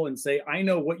people and say, I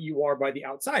know what you are by the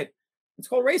outside. It's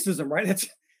called racism, right?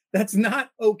 That's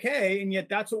not okay. And yet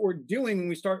that's what we're doing when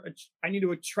we start. I need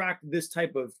to attract this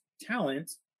type of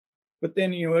talent. But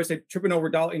then, I say tripping over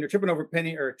dollars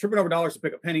to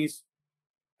pick up pennies,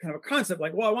 kind of a concept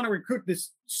like, well, I want to recruit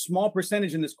this small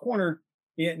percentage in this corner.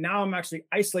 Yet now I'm actually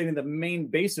isolating the main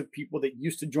base of people that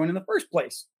used to join in the first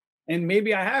place. And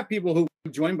maybe I have people who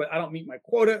join, but I don't meet my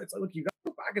quota. It's like, look, you got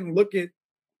to go back and look at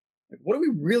what are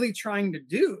we really trying to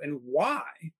do and why?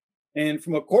 And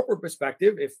from a corporate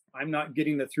perspective, if I'm not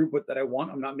getting the throughput that I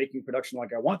want, I'm not making production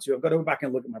like I want to, I've got to go back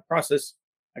and look at my process.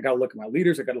 I got to look at my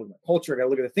leaders. I got to look at my culture. I got to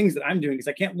look at the things that I'm doing because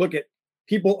I can't look at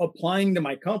people applying to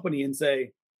my company and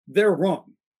say, they're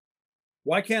wrong.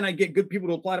 Why can't I get good people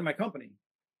to apply to my company?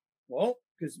 Well,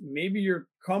 because maybe your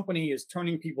company is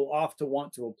turning people off to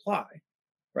want to apply,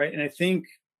 right? And I think,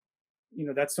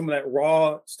 that's some of that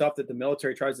raw stuff that the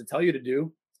military tries to tell you to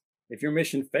do. If your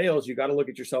mission fails, you got to look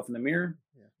at yourself in the mirror.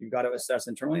 Yeah. You've got to assess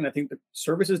internally. And I think the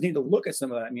services need to look at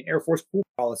some of that. I mean, Air Force pool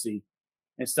policy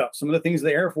and stuff. Some of the things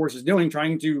the Air Force is doing,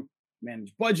 trying to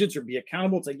manage budgets or be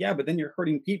accountable. It's like, yeah, but then you're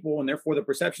hurting people. And therefore the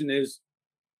perception is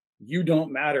you don't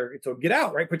matter. So get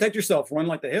out, right? Protect yourself, run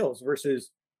like the hills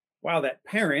versus, wow, that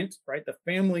parent, right? The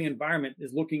family environment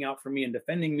is looking out for me and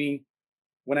defending me.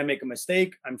 When I make a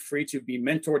mistake, I'm free to be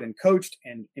mentored and coached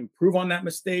and improve on that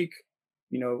mistake.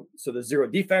 So the zero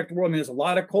defect world, I mean, there's a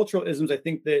lot of cultural isms. I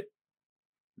think that,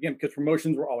 again, because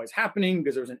promotions were always happening,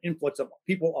 because there was an influx of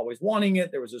people always wanting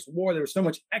it. There was this war. There was so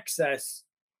much excess.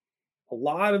 a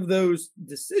lot of those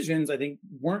decisions, I think,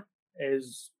 weren't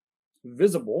as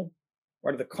visible,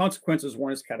 or the consequences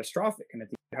weren't as catastrophic. And I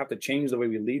think you have to change the way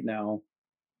we lead now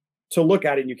to look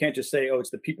at it. And you can't just say, oh, it's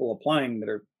the people applying that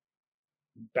are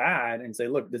bad, and say,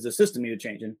 look, does the system need to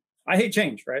change? And I hate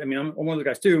change, right? I mean, I'm one of the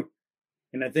guys too.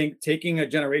 And I think taking a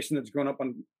generation that's grown up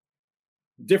on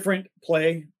different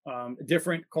play,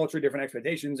 different culture, different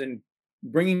expectations, and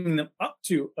bringing them up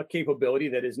to a capability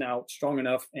that is now strong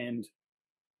enough and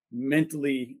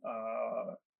mentally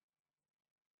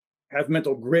have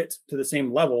mental grit to the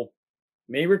same level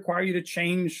may require you to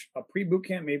change a pre-boot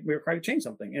camp, may require you to change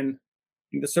something. And I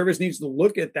think the service needs to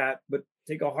look at that, but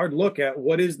take a hard look at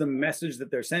what is the message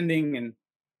that they're sending. And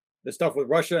the stuff with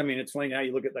Russia, I mean, it's funny now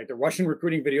you look at like the Russian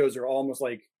recruiting videos are almost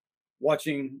like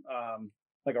watching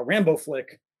like a Rambo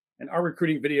flick, and our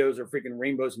recruiting videos are freaking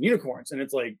rainbows and unicorns. And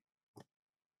it's like,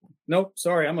 nope,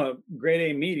 sorry, I'm a grade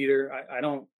A meat eater. I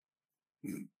don't,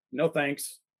 no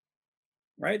thanks.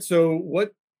 Right. So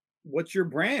what's your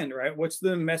brand, right? What's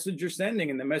the message you're sending?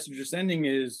 And the message you're sending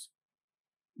is,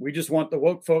 we just want the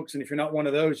woke folks. And if you're not one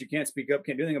of those, you can't speak up,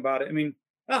 can't do anything about it. I mean,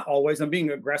 not always. I'm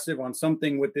being aggressive on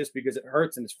something with this because it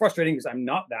hurts and it's frustrating because I'm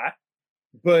not that.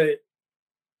 But,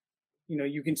 you know,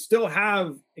 you can still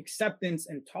have acceptance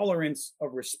and tolerance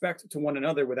of respect to one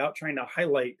another without trying to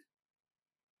highlight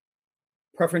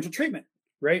preferential treatment,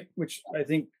 right? Which I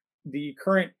think the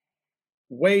current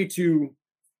way to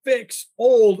fix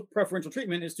old preferential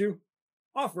treatment is to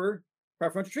offer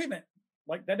preferential treatment.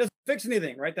 Like, that doesn't fix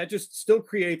anything, right? That just still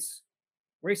creates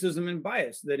racism and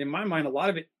bias that, in my mind, a lot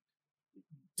of it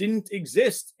didn't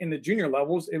exist in the junior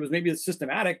levels. It was maybe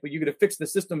systematic, but you could have fixed the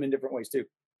system in different ways too.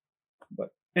 But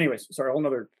anyways, sorry, a whole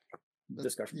nother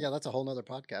discussion. Yeah, that's a whole nother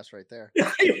podcast right there.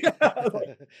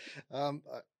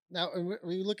 Now,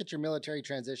 when you look at your military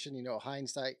transition, you know,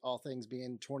 hindsight, all things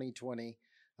being 2020.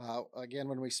 Again,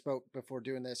 when we spoke before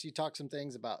doing this, you talked some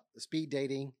things about speed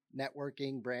dating,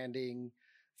 networking, branding,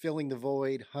 filling the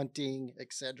void, hunting,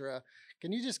 etc.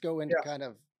 Can you just go into kind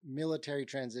of military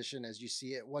transition as you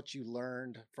see it, what you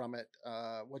learned from it,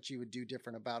 what you would do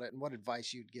different about it, and what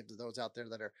advice you'd give to those out there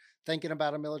that are thinking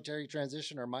about a military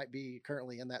transition or might be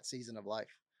currently in that season of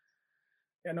life?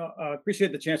 Yeah, no, I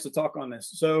appreciate the chance to talk on this.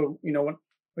 So, you know, when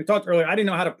we talked earlier, I didn't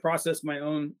know how to process my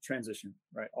own transition,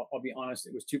 right? I'll be honest,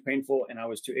 it was too painful and I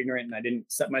was too ignorant and I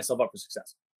didn't set myself up for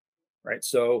success, right?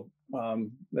 So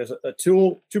there's a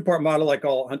two-part model I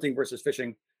call hunting versus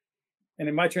fishing. And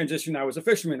in my transition, I was a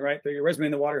fisherman, right? Throw your resume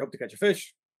in the water, hope to catch a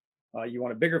fish. You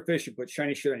want a bigger fish, you put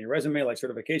shiny shit on your resume like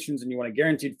certifications, and you want a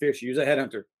guaranteed fish, you use a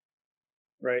headhunter,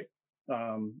 right?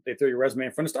 They throw your resume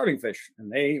in front of starting fish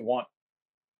and they want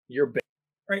your bait,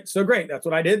 right? So great, that's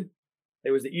what I did. It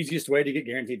was the easiest way to get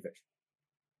guaranteed fish.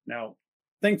 Now,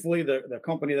 thankfully, the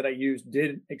company that I used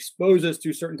did expose us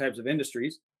to certain types of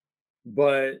industries,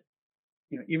 but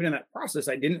you know, even in that process,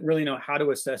 I didn't really know how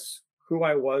to assess who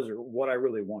I was or what I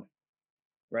really wanted,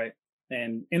 right?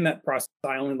 And in that process,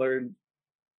 I only learned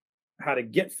how to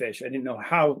get fish. I didn't know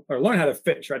how, or learn how to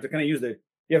fish, right? To kind of use the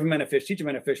you have a man a fish, teach a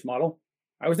man a fish model.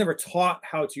 I was never taught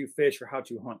how to fish or how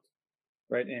to hunt,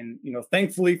 right? And you know,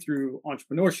 thankfully, through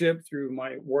entrepreneurship, through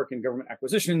my work in government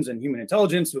acquisitions and human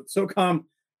intelligence with SOCOM,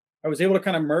 I was able to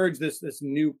kind of merge this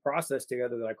new process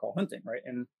together that I call hunting, right?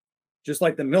 And just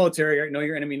like the military, right? Know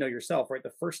your enemy, know yourself, right?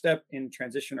 The first step in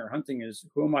transition or hunting is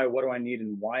who am I, what do I need,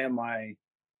 and why am I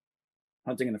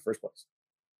hunting in the first place,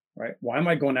 right? Why am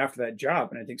I going after that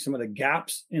job? And I think some of the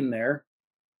gaps in there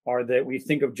are that we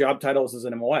think of job titles as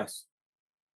an MOS,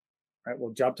 right?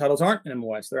 Well, job titles aren't an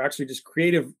MOS. They're actually just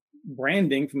creative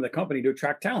branding from the company to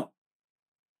attract talent.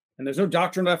 And there's no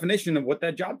doctrinal definition of what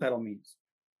that job title means,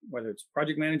 whether it's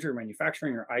project manager, or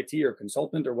manufacturing, or IT, or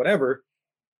consultant, or whatever.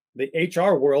 The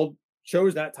HR world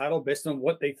chose that title based on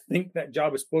what they think that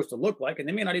job is supposed to look like, and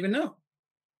they may not even know,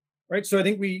 right? So I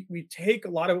think we take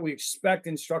a lot of what we expect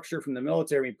in structure from the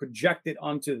military and project it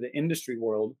onto the industry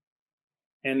world,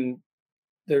 and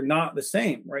they're not the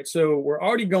same, right? So we're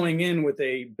already going in with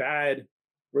a bad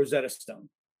Rosetta Stone,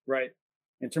 right,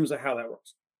 in terms of how that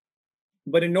works.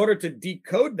 But in order to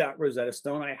decode that Rosetta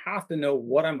Stone, I have to know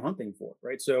what I'm hunting for,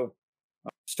 right? So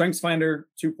StrengthsFinder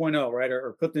 2.0, right,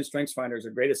 or Clifton StrengthsFinder is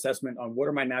a great assessment on what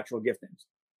are my natural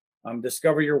giftings.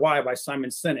 Discover Your Why by Simon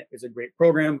Sinek is a great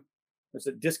program. There's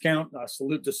a discount,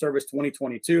 Salute to Service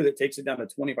 2022, that takes it down to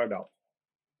 $25,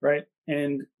 right?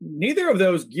 And neither of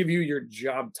those give you your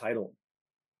job title,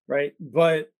 right?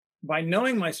 But by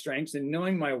knowing my strengths and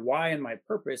knowing my why and my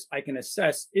purpose, I can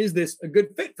assess, is this a good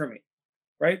fit for me,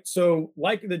 right? So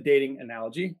like the dating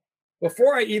analogy,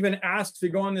 before I even ask to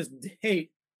go on this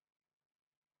date,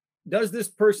 does this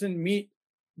person meet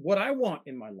what I want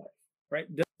in my life,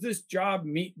 right? Does this job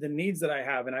meet the needs that I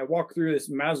have? And I walk through this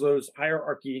Maslow's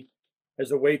hierarchy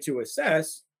as a way to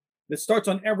assess that starts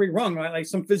on every rung, right? Like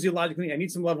some physiologically, I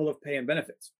need some level of pay and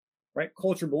benefits, right?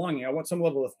 Culture, belonging. I want some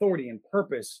level of authority and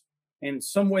purpose and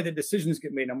some way that decisions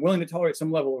get made. I'm willing to tolerate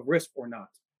some level of risk or not.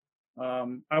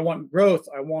 I want growth.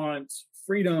 I want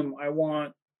freedom. I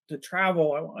want to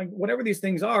travel. I want whatever these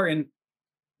things are, and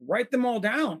write them all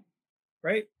down,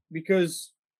 right?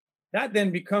 Because that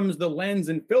then becomes the lens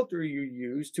and filter you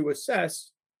use to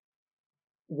assess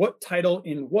what title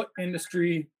in what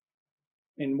industry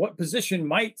in what position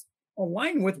might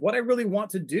align with what I really want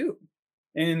to do.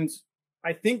 And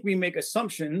I think we make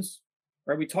assumptions,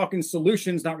 right? We talk in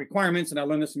solutions, not requirements. And I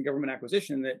learned this in government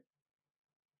acquisition that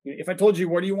if I told you,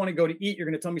 where do you want to go to eat? You're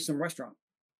going to tell me some restaurant.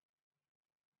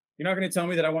 You're not going to tell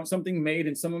me that I want something made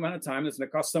in some amount of time that's going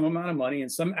to cost some amount of money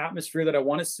and some atmosphere that I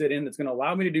want to sit in that's going to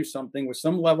allow me to do something with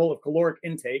some level of caloric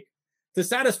intake to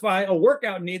satisfy a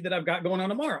workout need that I've got going on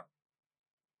tomorrow.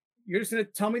 You're just going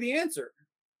to tell me the answer,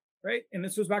 right? And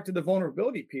this goes back to the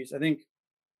vulnerability piece. I think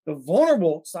the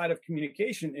vulnerable side of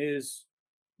communication is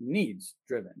needs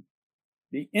driven.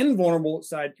 The invulnerable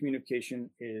side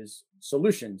communication is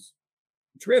solutions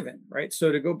driven, right?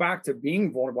 So to go back to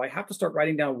being vulnerable, I have to start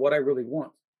writing down what I really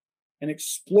want and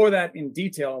explore that in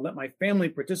detail and let my family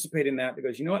participate in that,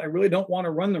 because you know what? I really don't want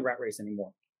to run the rat race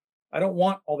anymore. I don't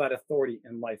want all that authority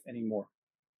in life anymore.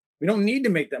 We don't need to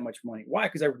make that much money. Why?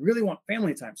 Because I really want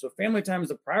family time. So family time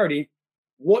is a priority.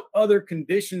 What other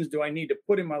conditions do I need to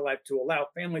put in my life to allow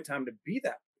family time to be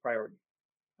that priority?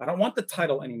 I don't want the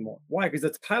title anymore. Why? Because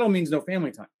the title means no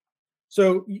family time.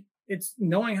 So it's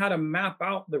knowing how to map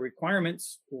out the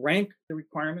requirements, rank the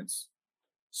requirements,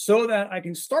 so that I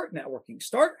can start networking,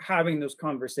 start having those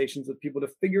conversations with people to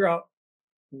figure out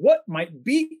what might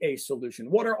be a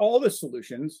solution. What are all the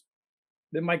solutions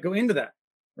that might go into that,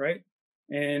 right?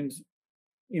 And,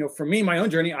 for me, my own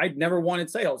journey, I'd never wanted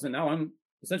sales. And now I'm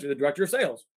essentially the director of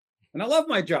sales. And I love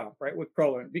my job, right, with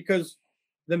ProLearn, because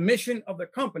the mission of the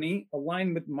company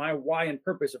aligned with my why and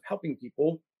purpose of helping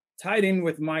people, tied in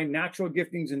with my natural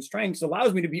giftings and strengths,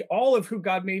 allows me to be all of who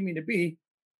God made me to be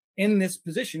in this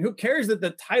position. Who cares that the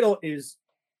title is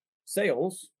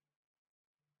sales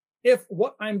if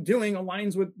what I'm doing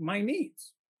aligns with my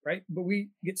needs, right? But we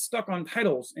get stuck on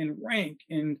titles and rank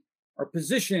and our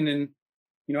position. And,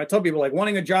 I tell people, like,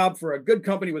 wanting a job for a good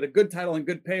company with a good title and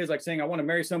good pay is like saying I want to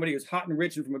marry somebody who's hot and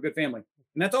rich and from a good family.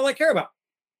 And that's all I care about,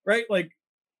 right? Like,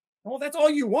 well, that's all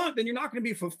you want, then you're not going to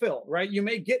be fulfilled, right? You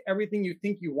may get everything you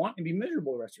think you want and be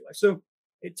miserable the rest of your life. So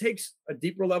it takes a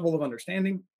deeper level of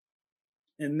understanding.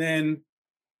 And then,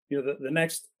 the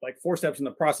next like 4 steps in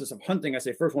the process of hunting, I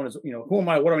say first one is, who am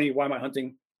I? What do I need? Why am I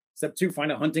hunting? Step 2,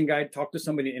 find a hunting guide, talk to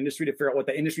somebody in the industry to figure out what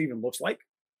the industry even looks like,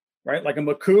 right? Like a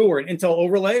McCoo or an Intel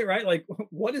overlay, right? Like,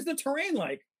 what is the terrain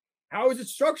like? How is it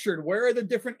structured? Where are the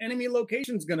different enemy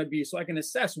locations going to be so I can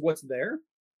assess what's there?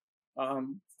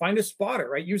 Find a spotter,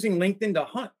 right? Using LinkedIn to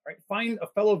hunt, right? Find a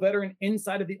fellow veteran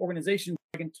inside of the organization.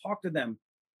 I can talk to them.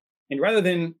 And rather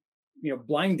than,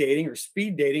 blind dating or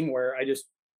speed dating, where I just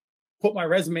put my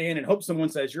resume in and hope someone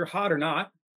says you're hot or not.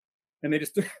 And they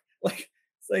just like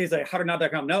say hot or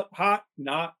not.com. Nope, hot,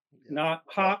 not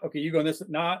hot. Okay, you go in this,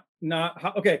 not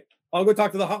hot. Okay, I'll go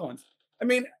talk to the hot ones. I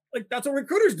mean, like, that's what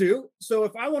recruiters do. So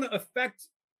if I want to affect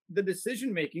the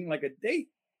decision making, like a date,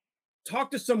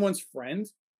 talk to someone's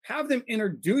friends, have them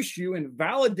introduce you and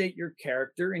validate your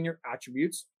character and your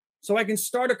attributes so I can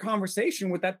start a conversation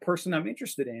with that person I'm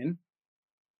interested in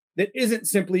that isn't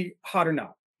simply hot or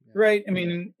not, right? I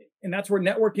mean, and that's where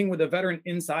networking with a veteran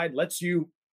inside lets you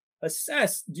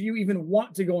assess, do you even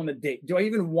want to go on a date? Do I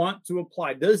even want to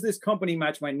apply? Does this company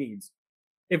match my needs?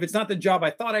 If it's not the job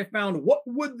I thought I found, what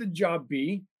would the job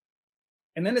be?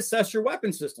 And then assess your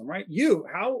weapon system, right?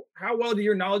 How well do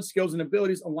your knowledge, skills, and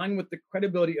abilities align with the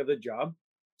credibility of the job?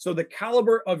 So the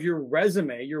caliber of your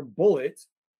resume, your bullet,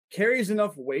 carries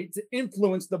enough weight to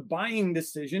influence the buying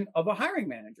decision of a hiring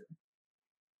manager,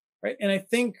 right? And I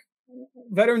think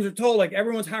veterans are told, like,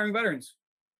 everyone's hiring veterans.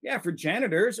 Yeah, for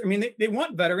janitors. I mean, they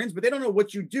want veterans, but they don't know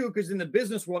what you do, because in the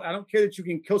business world, I don't care that you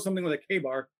can kill something with a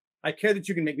K-bar. I care that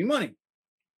you can make me money,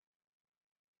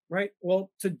 right? Well,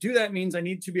 to do that means I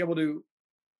need to be able to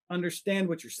understand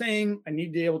what you're saying. I need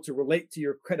to be able to relate to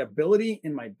your credibility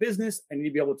in my business. I need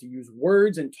to be able to use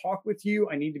words and talk with you.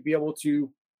 I need to be able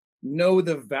to know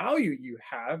the value you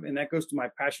have. And that goes to my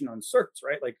passion on certs,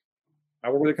 right? Like, I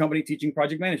work with a company teaching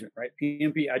project management, right?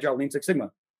 PMP, Agile, Lean Six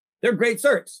Sigma. They're great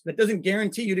certs. That doesn't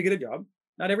guarantee you to get a job.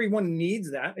 Not everyone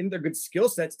needs that, and they're good skill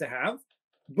sets to have.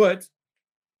 But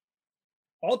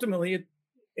ultimately,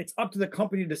 it's up to the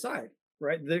company to decide,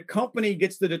 right? The company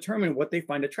gets to determine what they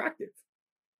find attractive.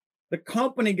 The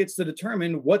company gets to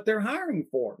determine what they're hiring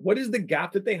for. What is the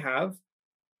gap that they have?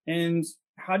 And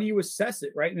how do you assess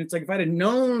it? Right. And it's like, if I'd have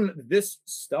known this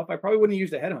stuff, I probably wouldn't have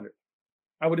used a headhunter.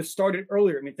 I would have started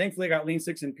earlier. I mean, thankfully, I got Lean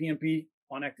Six and PMP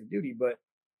on active duty, but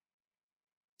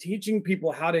teaching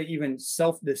people how to even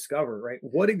self discover, right?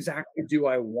 What exactly do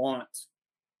I want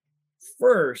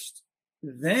first?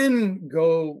 Then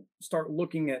go start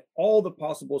looking at all the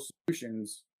possible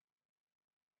solutions.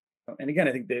 And again,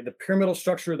 I think the pyramidal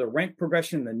structure, the rank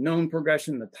progression, the known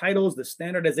progression, the titles, the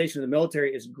standardization of the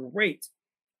military is great,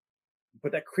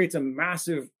 but that creates a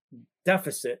massive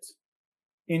deficit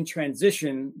in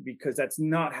transition because that's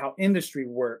not how industry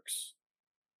works.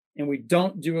 And we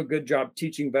don't do a good job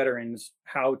teaching veterans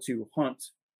how to hunt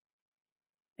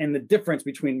and the difference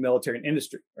between military and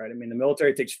industry, right? I mean, the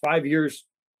military takes 5 years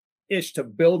ish to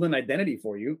build an identity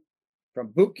for you, from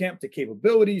boot camp to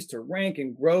capabilities to rank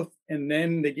and growth. And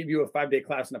then they give you a 5-day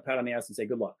class and a pat on the ass and say,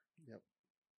 good luck. Yep.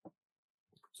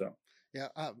 So, Yeah,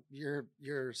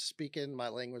 you're speaking my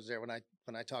language there when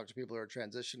I talk to people who are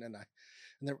transitioning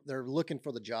and they're looking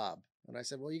for the job. And I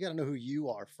said, well, you got to know who you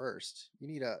are first. You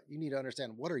need to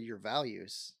understand, what are your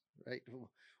values, right?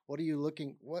 What are you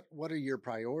looking, what are your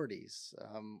priorities?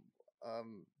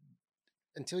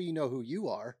 Until you know who you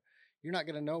are, you're not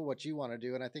going to know what you want to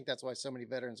do. And I think that's why so many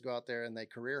veterans go out there and they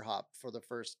career hop for the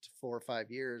first 4 or 5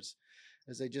 years,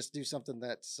 is they just do something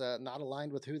that's not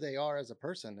aligned with who they are as a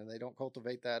person, and they don't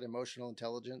cultivate that emotional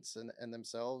intelligence and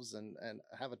themselves and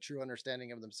have a true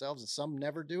understanding of themselves. And some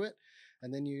never do it.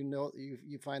 And then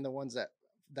you find the ones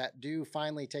that do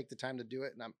finally take the time to do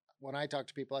it. And when I talk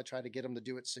to people, I try to get them to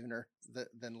do it sooner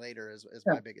than later is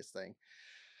yeah. my biggest thing.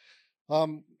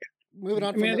 Moving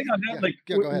on I mean, I think on that, like,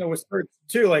 go ahead. with certs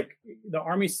too, like the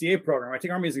Army CA program, I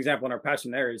take Army as an example, and our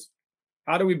passion there is,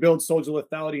 how do we build soldier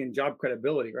lethality and job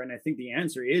credibility, right? And I think the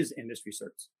answer is industry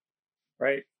certs,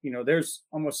 right? There's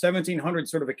almost 1,700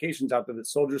 certifications out there that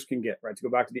soldiers can get, right? To go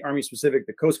back to the Army specific,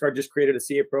 the Coast Guard just created a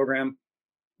CA program,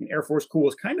 and Air Force Cool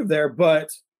is kind of there, but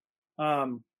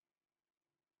to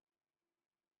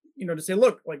say,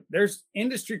 look, like, there's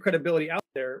industry credibility out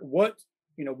there. What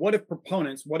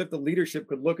if the leadership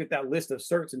could look at that list of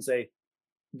certs and say,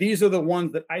 these are the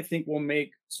ones that I think will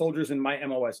make soldiers in my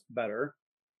MOS better,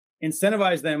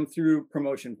 incentivize them through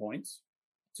promotion points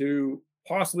to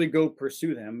possibly go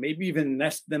pursue them, maybe even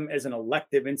nest them as an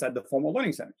elective inside the formal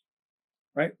learning centers,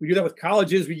 right? We do that with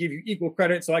colleges. We give you equal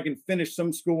credit so I can finish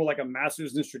some school like a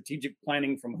master's in strategic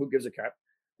planning from who gives a crap,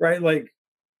 right? Like,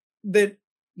 that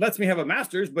lets me have a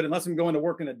master's, but unless I'm going to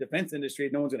work in the defense industry,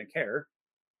 no one's going to care.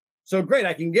 So great,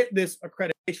 I can get this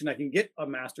accreditation, I can get a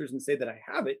master's and say that I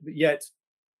have it, but yet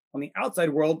on the outside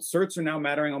world, certs are now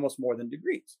mattering almost more than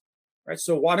degrees, right?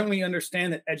 So why don't we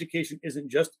understand that education isn't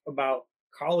just about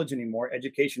college anymore?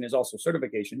 Education is also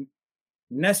certification.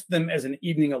 Nest them as an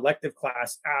evening elective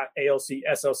class at ALC,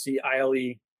 SLC,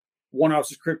 ILE, one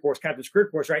officer's career course, captain's career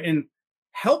course, right? And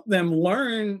help them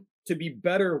learn to be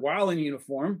better while in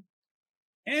uniform,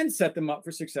 and set them up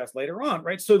for success later on,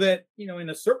 right? So that, in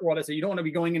the cert world, I say, you don't want to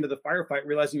be going into the firefight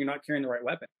realizing you're not carrying the right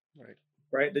weapon,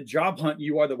 right? The job hunt,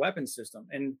 you are the weapon system,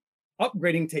 and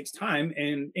upgrading takes time.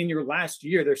 And in your last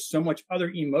year, there's so much other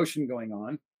emotion going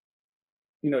on,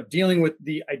 dealing with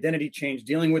the identity change,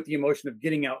 dealing with the emotion of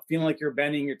getting out, feeling like you're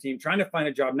abandoning your team, trying to find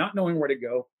a job, not knowing where to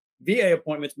go, VA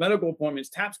appointments, medical appointments,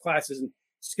 TAPS classes, and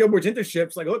skill boards,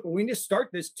 internships. Like, look, we need to start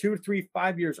this 2, 3,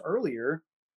 5 years earlier,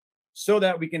 so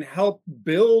that we can help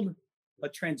build a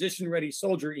transition ready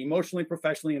soldier emotionally,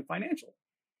 professionally, and financially,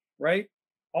 right?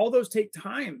 All those take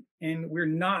time, and we're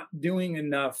not doing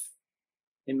enough,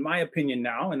 in my opinion,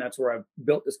 now. And that's where I've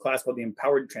built this class called the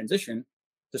Empowered Transition,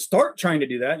 to start trying to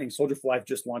do that. And Soldier for Life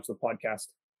just launched the podcast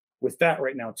with that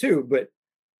right now too. But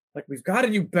like, we've got to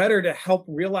do better to help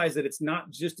realize that it's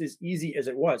not just as easy as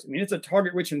it was. I mean, it's a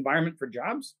target rich environment for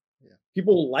jobs. Yeah.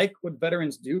 People like what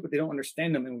veterans do, but they don't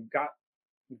understand them, and we've got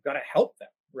to help them,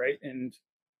 right? And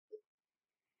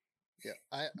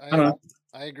yeah,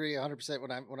 I agree 100%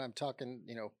 when I'm talking,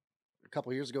 a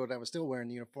couple of years ago when I was still wearing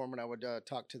the uniform, and I would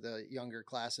talk to the younger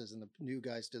classes and the new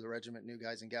guys to the regiment, new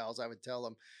guys and gals, I would tell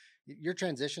them, your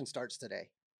transition starts today.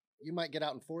 You might get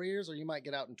out in 4 years, or you might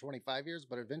get out in 25 years,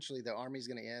 but eventually the Army's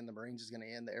going to end, the Marines is going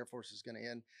to end, the Air Force is going to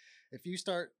end. If you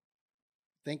start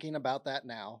thinking about that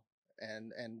now,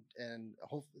 and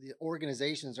hopefully the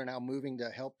organizations are now moving to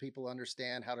help people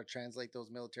understand how to translate those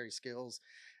military skills.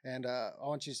 And I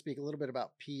want you to speak a little bit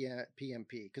about PMP,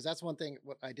 because that's one thing.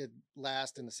 What I did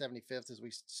last in the 75th is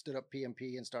we stood up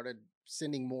PMP and started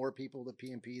sending more people to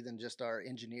PMP than just our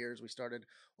engineers. We started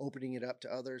opening it up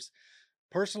to others.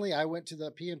 Personally, I went to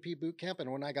the PMP boot camp,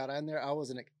 and when I got in there,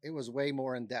 it was way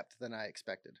more in depth than I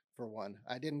expected. For one,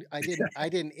 I didn't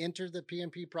enter the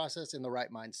PMP process in the right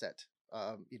mindset.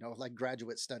 Like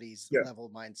graduate studies Yeah. level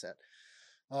mindset.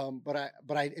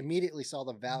 But I immediately saw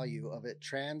the value of it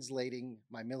translating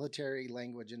my military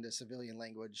language into civilian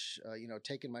language.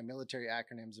 Taking my military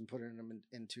acronyms and putting them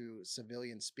into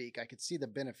civilian speak. I could see the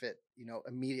benefit,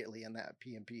 immediately in that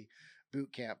PMP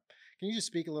boot camp. Can you just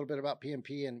speak a little bit about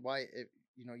PMP and why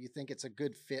you think it's a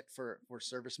good fit for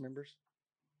service members?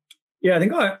 Yeah, I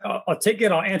think I'll take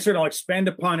it. I'll answer it. I'll expand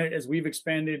upon it as we've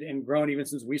expanded and grown, even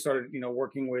since we started,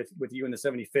 working with you in the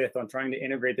 75th on trying to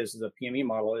integrate this as a PME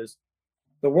model. Is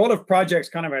the world of projects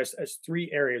kind of as three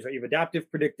areas, right? You have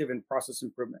adaptive, predictive, and process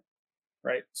improvement,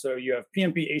 right? So you have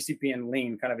PMP, ACP, and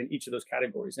lean kind of in each of those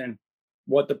categories. And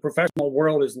what the professional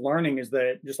world is learning is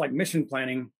that just like mission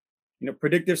planning,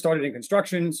 predictive started in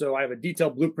construction. So I have a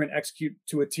detailed blueprint execute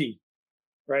to a T,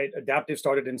 right? Adaptive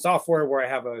started in software where I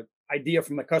have an idea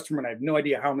from the customer and I have no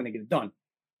idea how I'm going to get it done,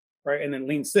 right? And then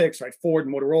Lean Six, right? Ford,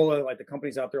 Motorola, like the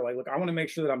companies out there, like, look, I want to make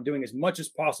sure that I'm doing as much as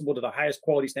possible to the highest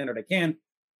quality standard I can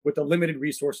with the limited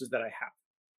resources that I have,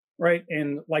 right?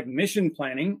 And like mission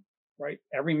planning, right?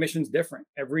 Every mission's different.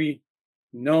 Every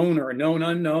known or a known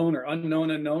unknown or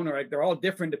unknown unknown, or like they're all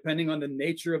different depending on the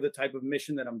nature of the type of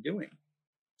mission that I'm doing.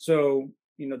 So,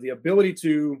 the ability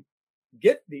to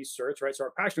get these certs, right? So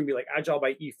our passion would be like Agile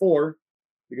by E4,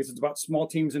 because it's about small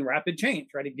teams and rapid change,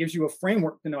 right? It gives you a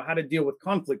framework to know how to deal with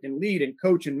conflict and lead and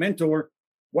coach and mentor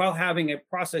while having a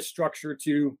process structure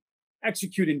to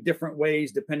execute in different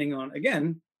ways, depending on,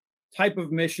 again, type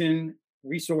of mission,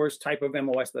 resource, type of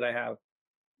MOS that I have.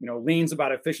 Lean's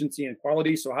about efficiency and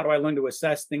quality. So how do I learn to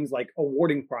assess things like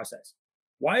awarding process?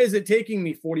 Why is it taking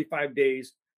me 45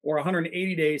 days or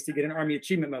 180 days to get an Army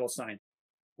Achievement Medal signed?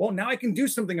 Well, now I can do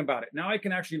something about it. Now I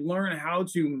can actually learn how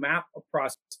to map a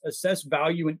process, assess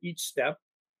value in each step,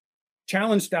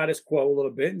 challenge status quo a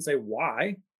little bit and say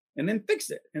why, and then fix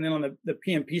it. And then on the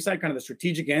PMP side, kind of the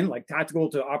strategic end, like tactical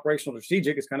to operational to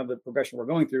strategic is kind of the progression we're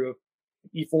going through of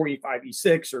E4, E5,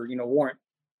 E6, or, warrant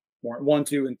 1,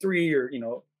 2, and 3, or,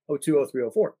 02, 03,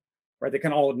 04, right? They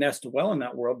kind of all nest well in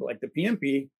that world. But like the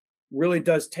PMP really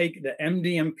does take the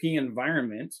MDMP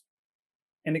environment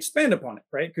and expand upon it,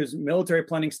 right? Because military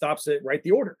planning stops at write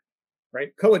the order,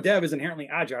 right? COA dev is inherently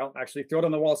agile. Actually, throw it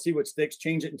on the wall, see what sticks,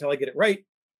 change it until I get it right.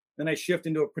 Then I shift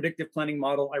into a predictive planning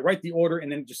model. I write the order,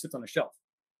 and then it just sits on the shelf.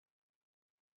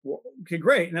 Well, okay,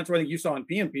 great. And that's what I think you saw in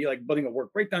PMP, like building a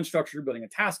work breakdown structure, building a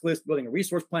task list, building a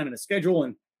resource plan and a schedule,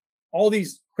 and all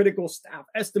these critical staff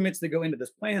estimates that go into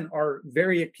this plan are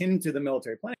very akin to the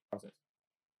military planning process.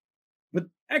 But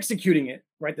executing it,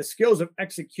 right? The skills of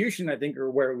execution, I think,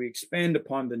 are where we expand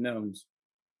upon the knowns,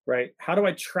 right? How do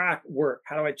I track work?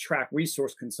 How do I track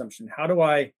resource consumption? How do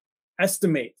I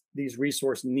estimate these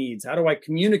resource needs? How do I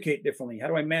communicate differently? How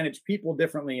do I manage people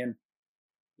differently? And,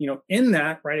 in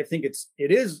that, right, I think it's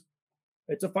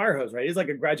a fire hose, right? It's like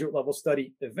a graduate level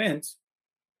study event.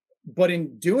 But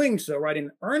in doing so, right,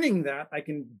 in earning that, I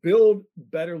can build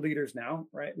better leaders now,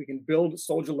 right? We can build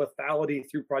soldier lethality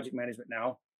through project management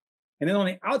now. And then on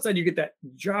the outside, you get that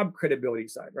job credibility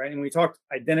side, right? And we talked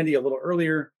identity a little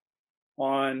earlier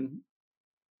on,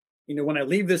 when I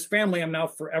leave this family, I'm now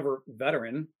forever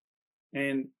veteran.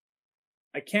 And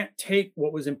I can't take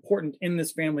what was important in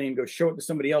this family and go show it to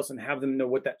somebody else and have them know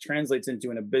what that translates into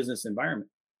in a business environment.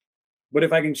 But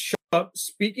if I can show up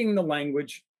speaking the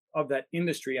language of that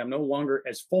industry, I'm no longer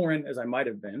as foreign as I might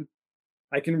have been.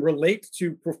 I can relate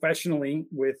to professionally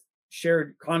with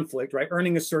shared conflict, right?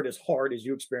 Earning a cert is hard, as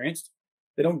you experienced.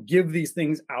 They don't give these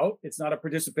things out. It's not a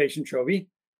participation trophy.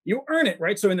 You earn it,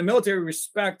 right? So in the military,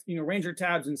 respect, Ranger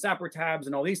tabs and Sapper tabs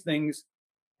and all these things,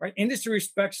 right? Industry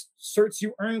respects certs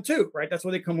you earn too, right? That's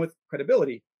why they come with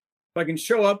credibility. If I can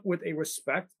show up with a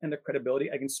respect and a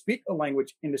credibility, I can speak a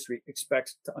language industry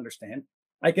expects to understand.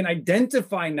 I can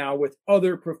identify now with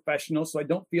other professionals so I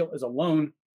don't feel as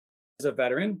alone as a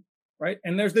veteran, right?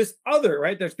 And there's this other,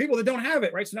 right? There's people that don't have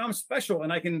it, right? So now I'm special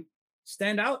and I can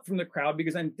stand out from the crowd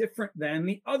because I'm different than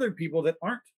the other people that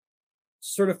aren't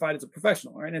certified as a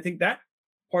professional, right? And I think that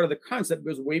part of the concept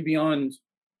goes way beyond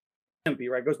MP,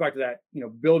 right? It goes back to that,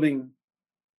 building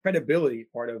credibility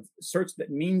part of certs that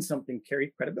mean something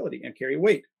carry credibility and carry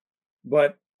weight.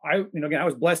 But I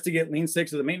was blessed to get Lean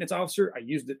Six as a maintenance officer. I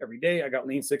used it every day. I got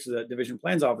Lean Six as a division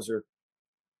plans officer.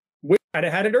 I'd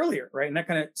had it earlier, right? And that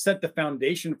kind of set the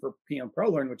foundation for PM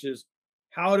ProLearn, which is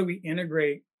how do we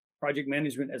integrate project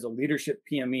management as a leadership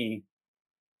PME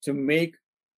to make,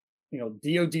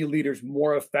 DoD leaders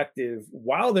more effective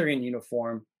while they're in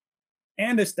uniform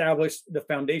and establish the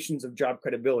foundations of job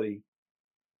credibility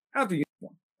after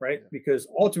uniform, right? Yeah. Because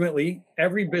ultimately,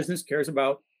 every business cares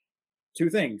about two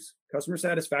things: customer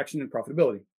satisfaction and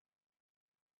profitability.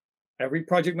 Every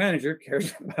project manager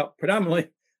cares about predominantly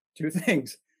two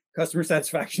things: customer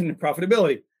satisfaction and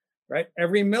profitability, right?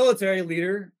 Every military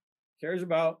leader cares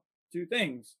about two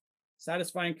things: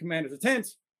 satisfying commander's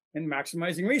intent and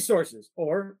maximizing resources,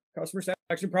 or customer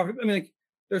satisfaction, profitability. I mean, like,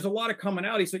 there's a lot of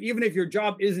commonality. So even if your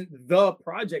job isn't the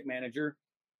project manager,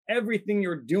 everything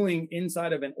you're doing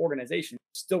inside of an organization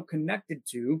is still connected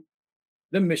to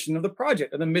the mission of the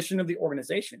project or the mission of the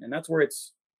organization. And that's where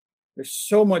there's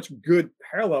so much good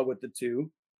parallel with the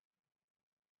two,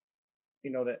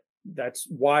 that's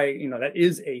why, that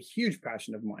is a huge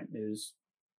passion of mine, is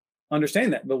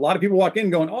understanding that. But a lot of people walk in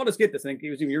going, oh, I'll just get this. I think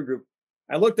it was in your group.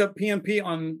 I looked up PMP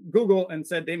on Google and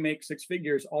said they make six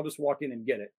figures. I'll just walk in and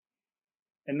get it.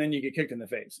 And then you get kicked in the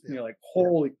face. And you're like,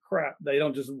 holy crap, they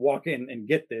don't just walk in and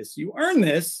get this. You earn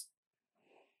this.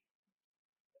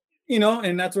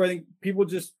 And that's where I think people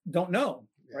just don't know,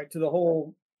 right? To the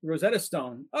whole Rosetta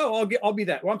Stone. Oh, I'll be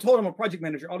that. Well, I'm told I'm a project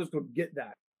manager. I'll just go get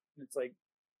that. It's like,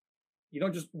 you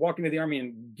don't just walk into the Army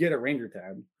and get a Ranger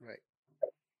tab. Right.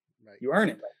 You earn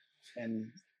it.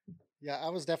 And yeah, I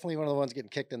was definitely one of the ones getting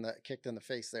kicked in the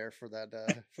face there for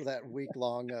that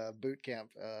week-long boot camp.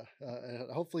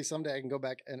 Hopefully someday I can go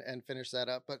back and finish that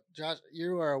up. But Josh,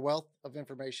 you are a wealth of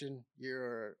information.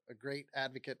 You're a great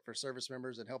advocate for service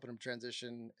members and helping them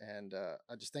transition. And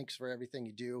I just thanks for everything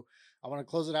you do. I want to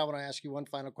close it out when I ask you one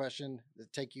final question to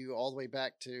take you all the way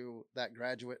back to that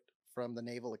graduate from the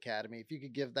Naval Academy. If you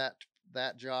could give that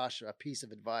Josh a piece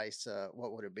of advice,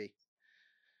 what would it be?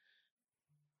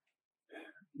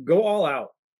 Go all out,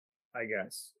 I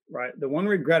guess, right? The one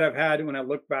regret I've had when I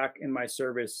look back in my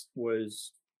service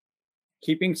was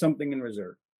keeping something in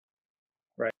reserve,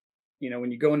 right? When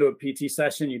you go into a PT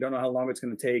session, you don't know how long it's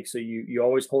going to take. So you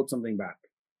always hold something back,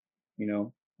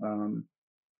 so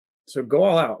go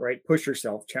all out, right? Push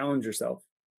yourself, challenge yourself.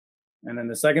 And then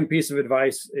the second piece of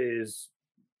advice is,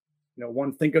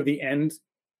 one, think of the end,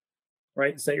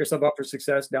 right? Set yourself up for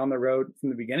success down the road from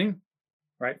the beginning.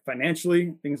 Right?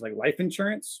 Financially, things like life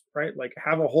insurance, right? Like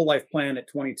have a whole life plan at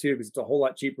 22 because it's a whole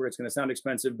lot cheaper. It's going to sound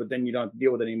expensive, but then you don't have to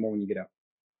deal with it anymore when you get out.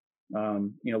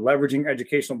 Leveraging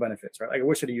educational benefits, right? Like I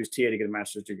wish I'd used TA to get a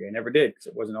master's degree. I never did because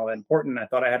it wasn't all that important. I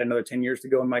thought I had another 10 years to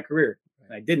go in my career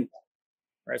and I didn't,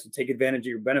 right? So take advantage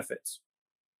of your benefits.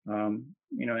 And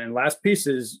last piece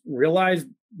is realize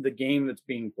the game that's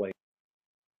being played,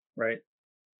 right?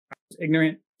 I was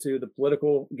ignorant to the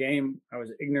political game. I was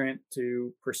ignorant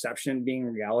to perception being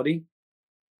reality.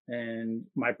 And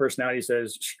my personality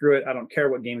says, screw it. I don't care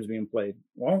what game is being played.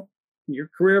 Well, your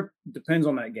career depends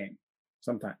on that game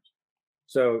sometimes.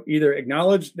 So either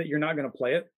acknowledge that you're not going to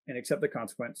play it and accept the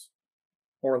consequence,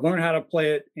 or learn how to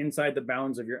play it inside the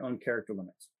bounds of your own character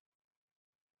limits.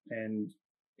 And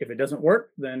if it doesn't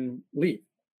work, then leave,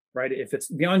 right? If it's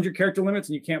beyond your character limits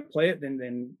and you can't play it,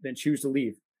 then choose to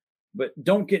leave. But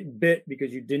don't get bit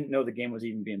because you didn't know the game was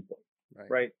even being played,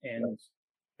 right? And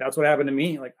that's what happened to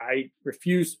me. Like I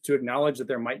refused to acknowledge that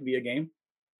there might be a game.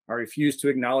 I refused to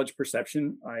acknowledge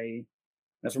perception.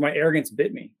 That's where my arrogance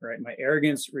bit me, right? My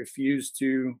arrogance refused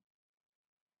to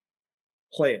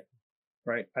play it,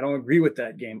 right? I don't agree with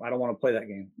that game. I don't want to play that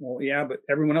game. Well, yeah, but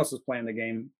everyone else is playing the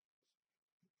game.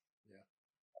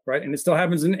 Right. And it still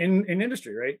happens in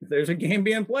industry, right? If there's a game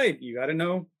being played, you got to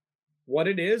know what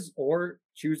it is or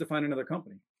choose to find another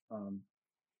company.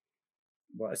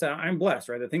 Well, I said I'm blessed,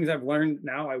 right? The things I've learned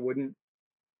now, I wouldn't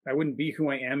be who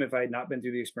I am if I had not been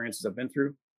through the experiences I've been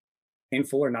through,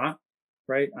 painful or not,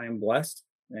 right? I am blessed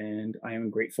and I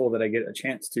am grateful that I get a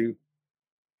chance to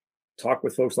talk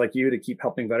with folks like you to keep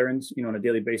helping veterans, on a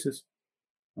daily basis.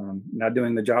 Not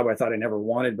doing the job I thought I never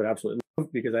wanted, but absolutely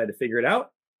loved because I had to figure it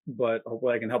out. But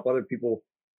hopefully I can help other people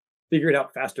figure it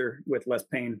out faster with less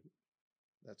pain.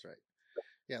 That's right.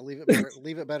 Yeah, leave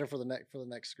it better for the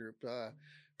next group.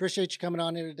 Appreciate you coming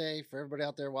on here today. For everybody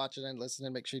out there watching and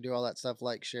listening, make sure you do all that stuff,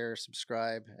 like, share,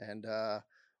 subscribe, and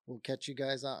we'll catch you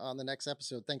guys on the next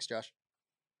episode. Thanks, Josh.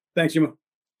 Thanks, Yuma.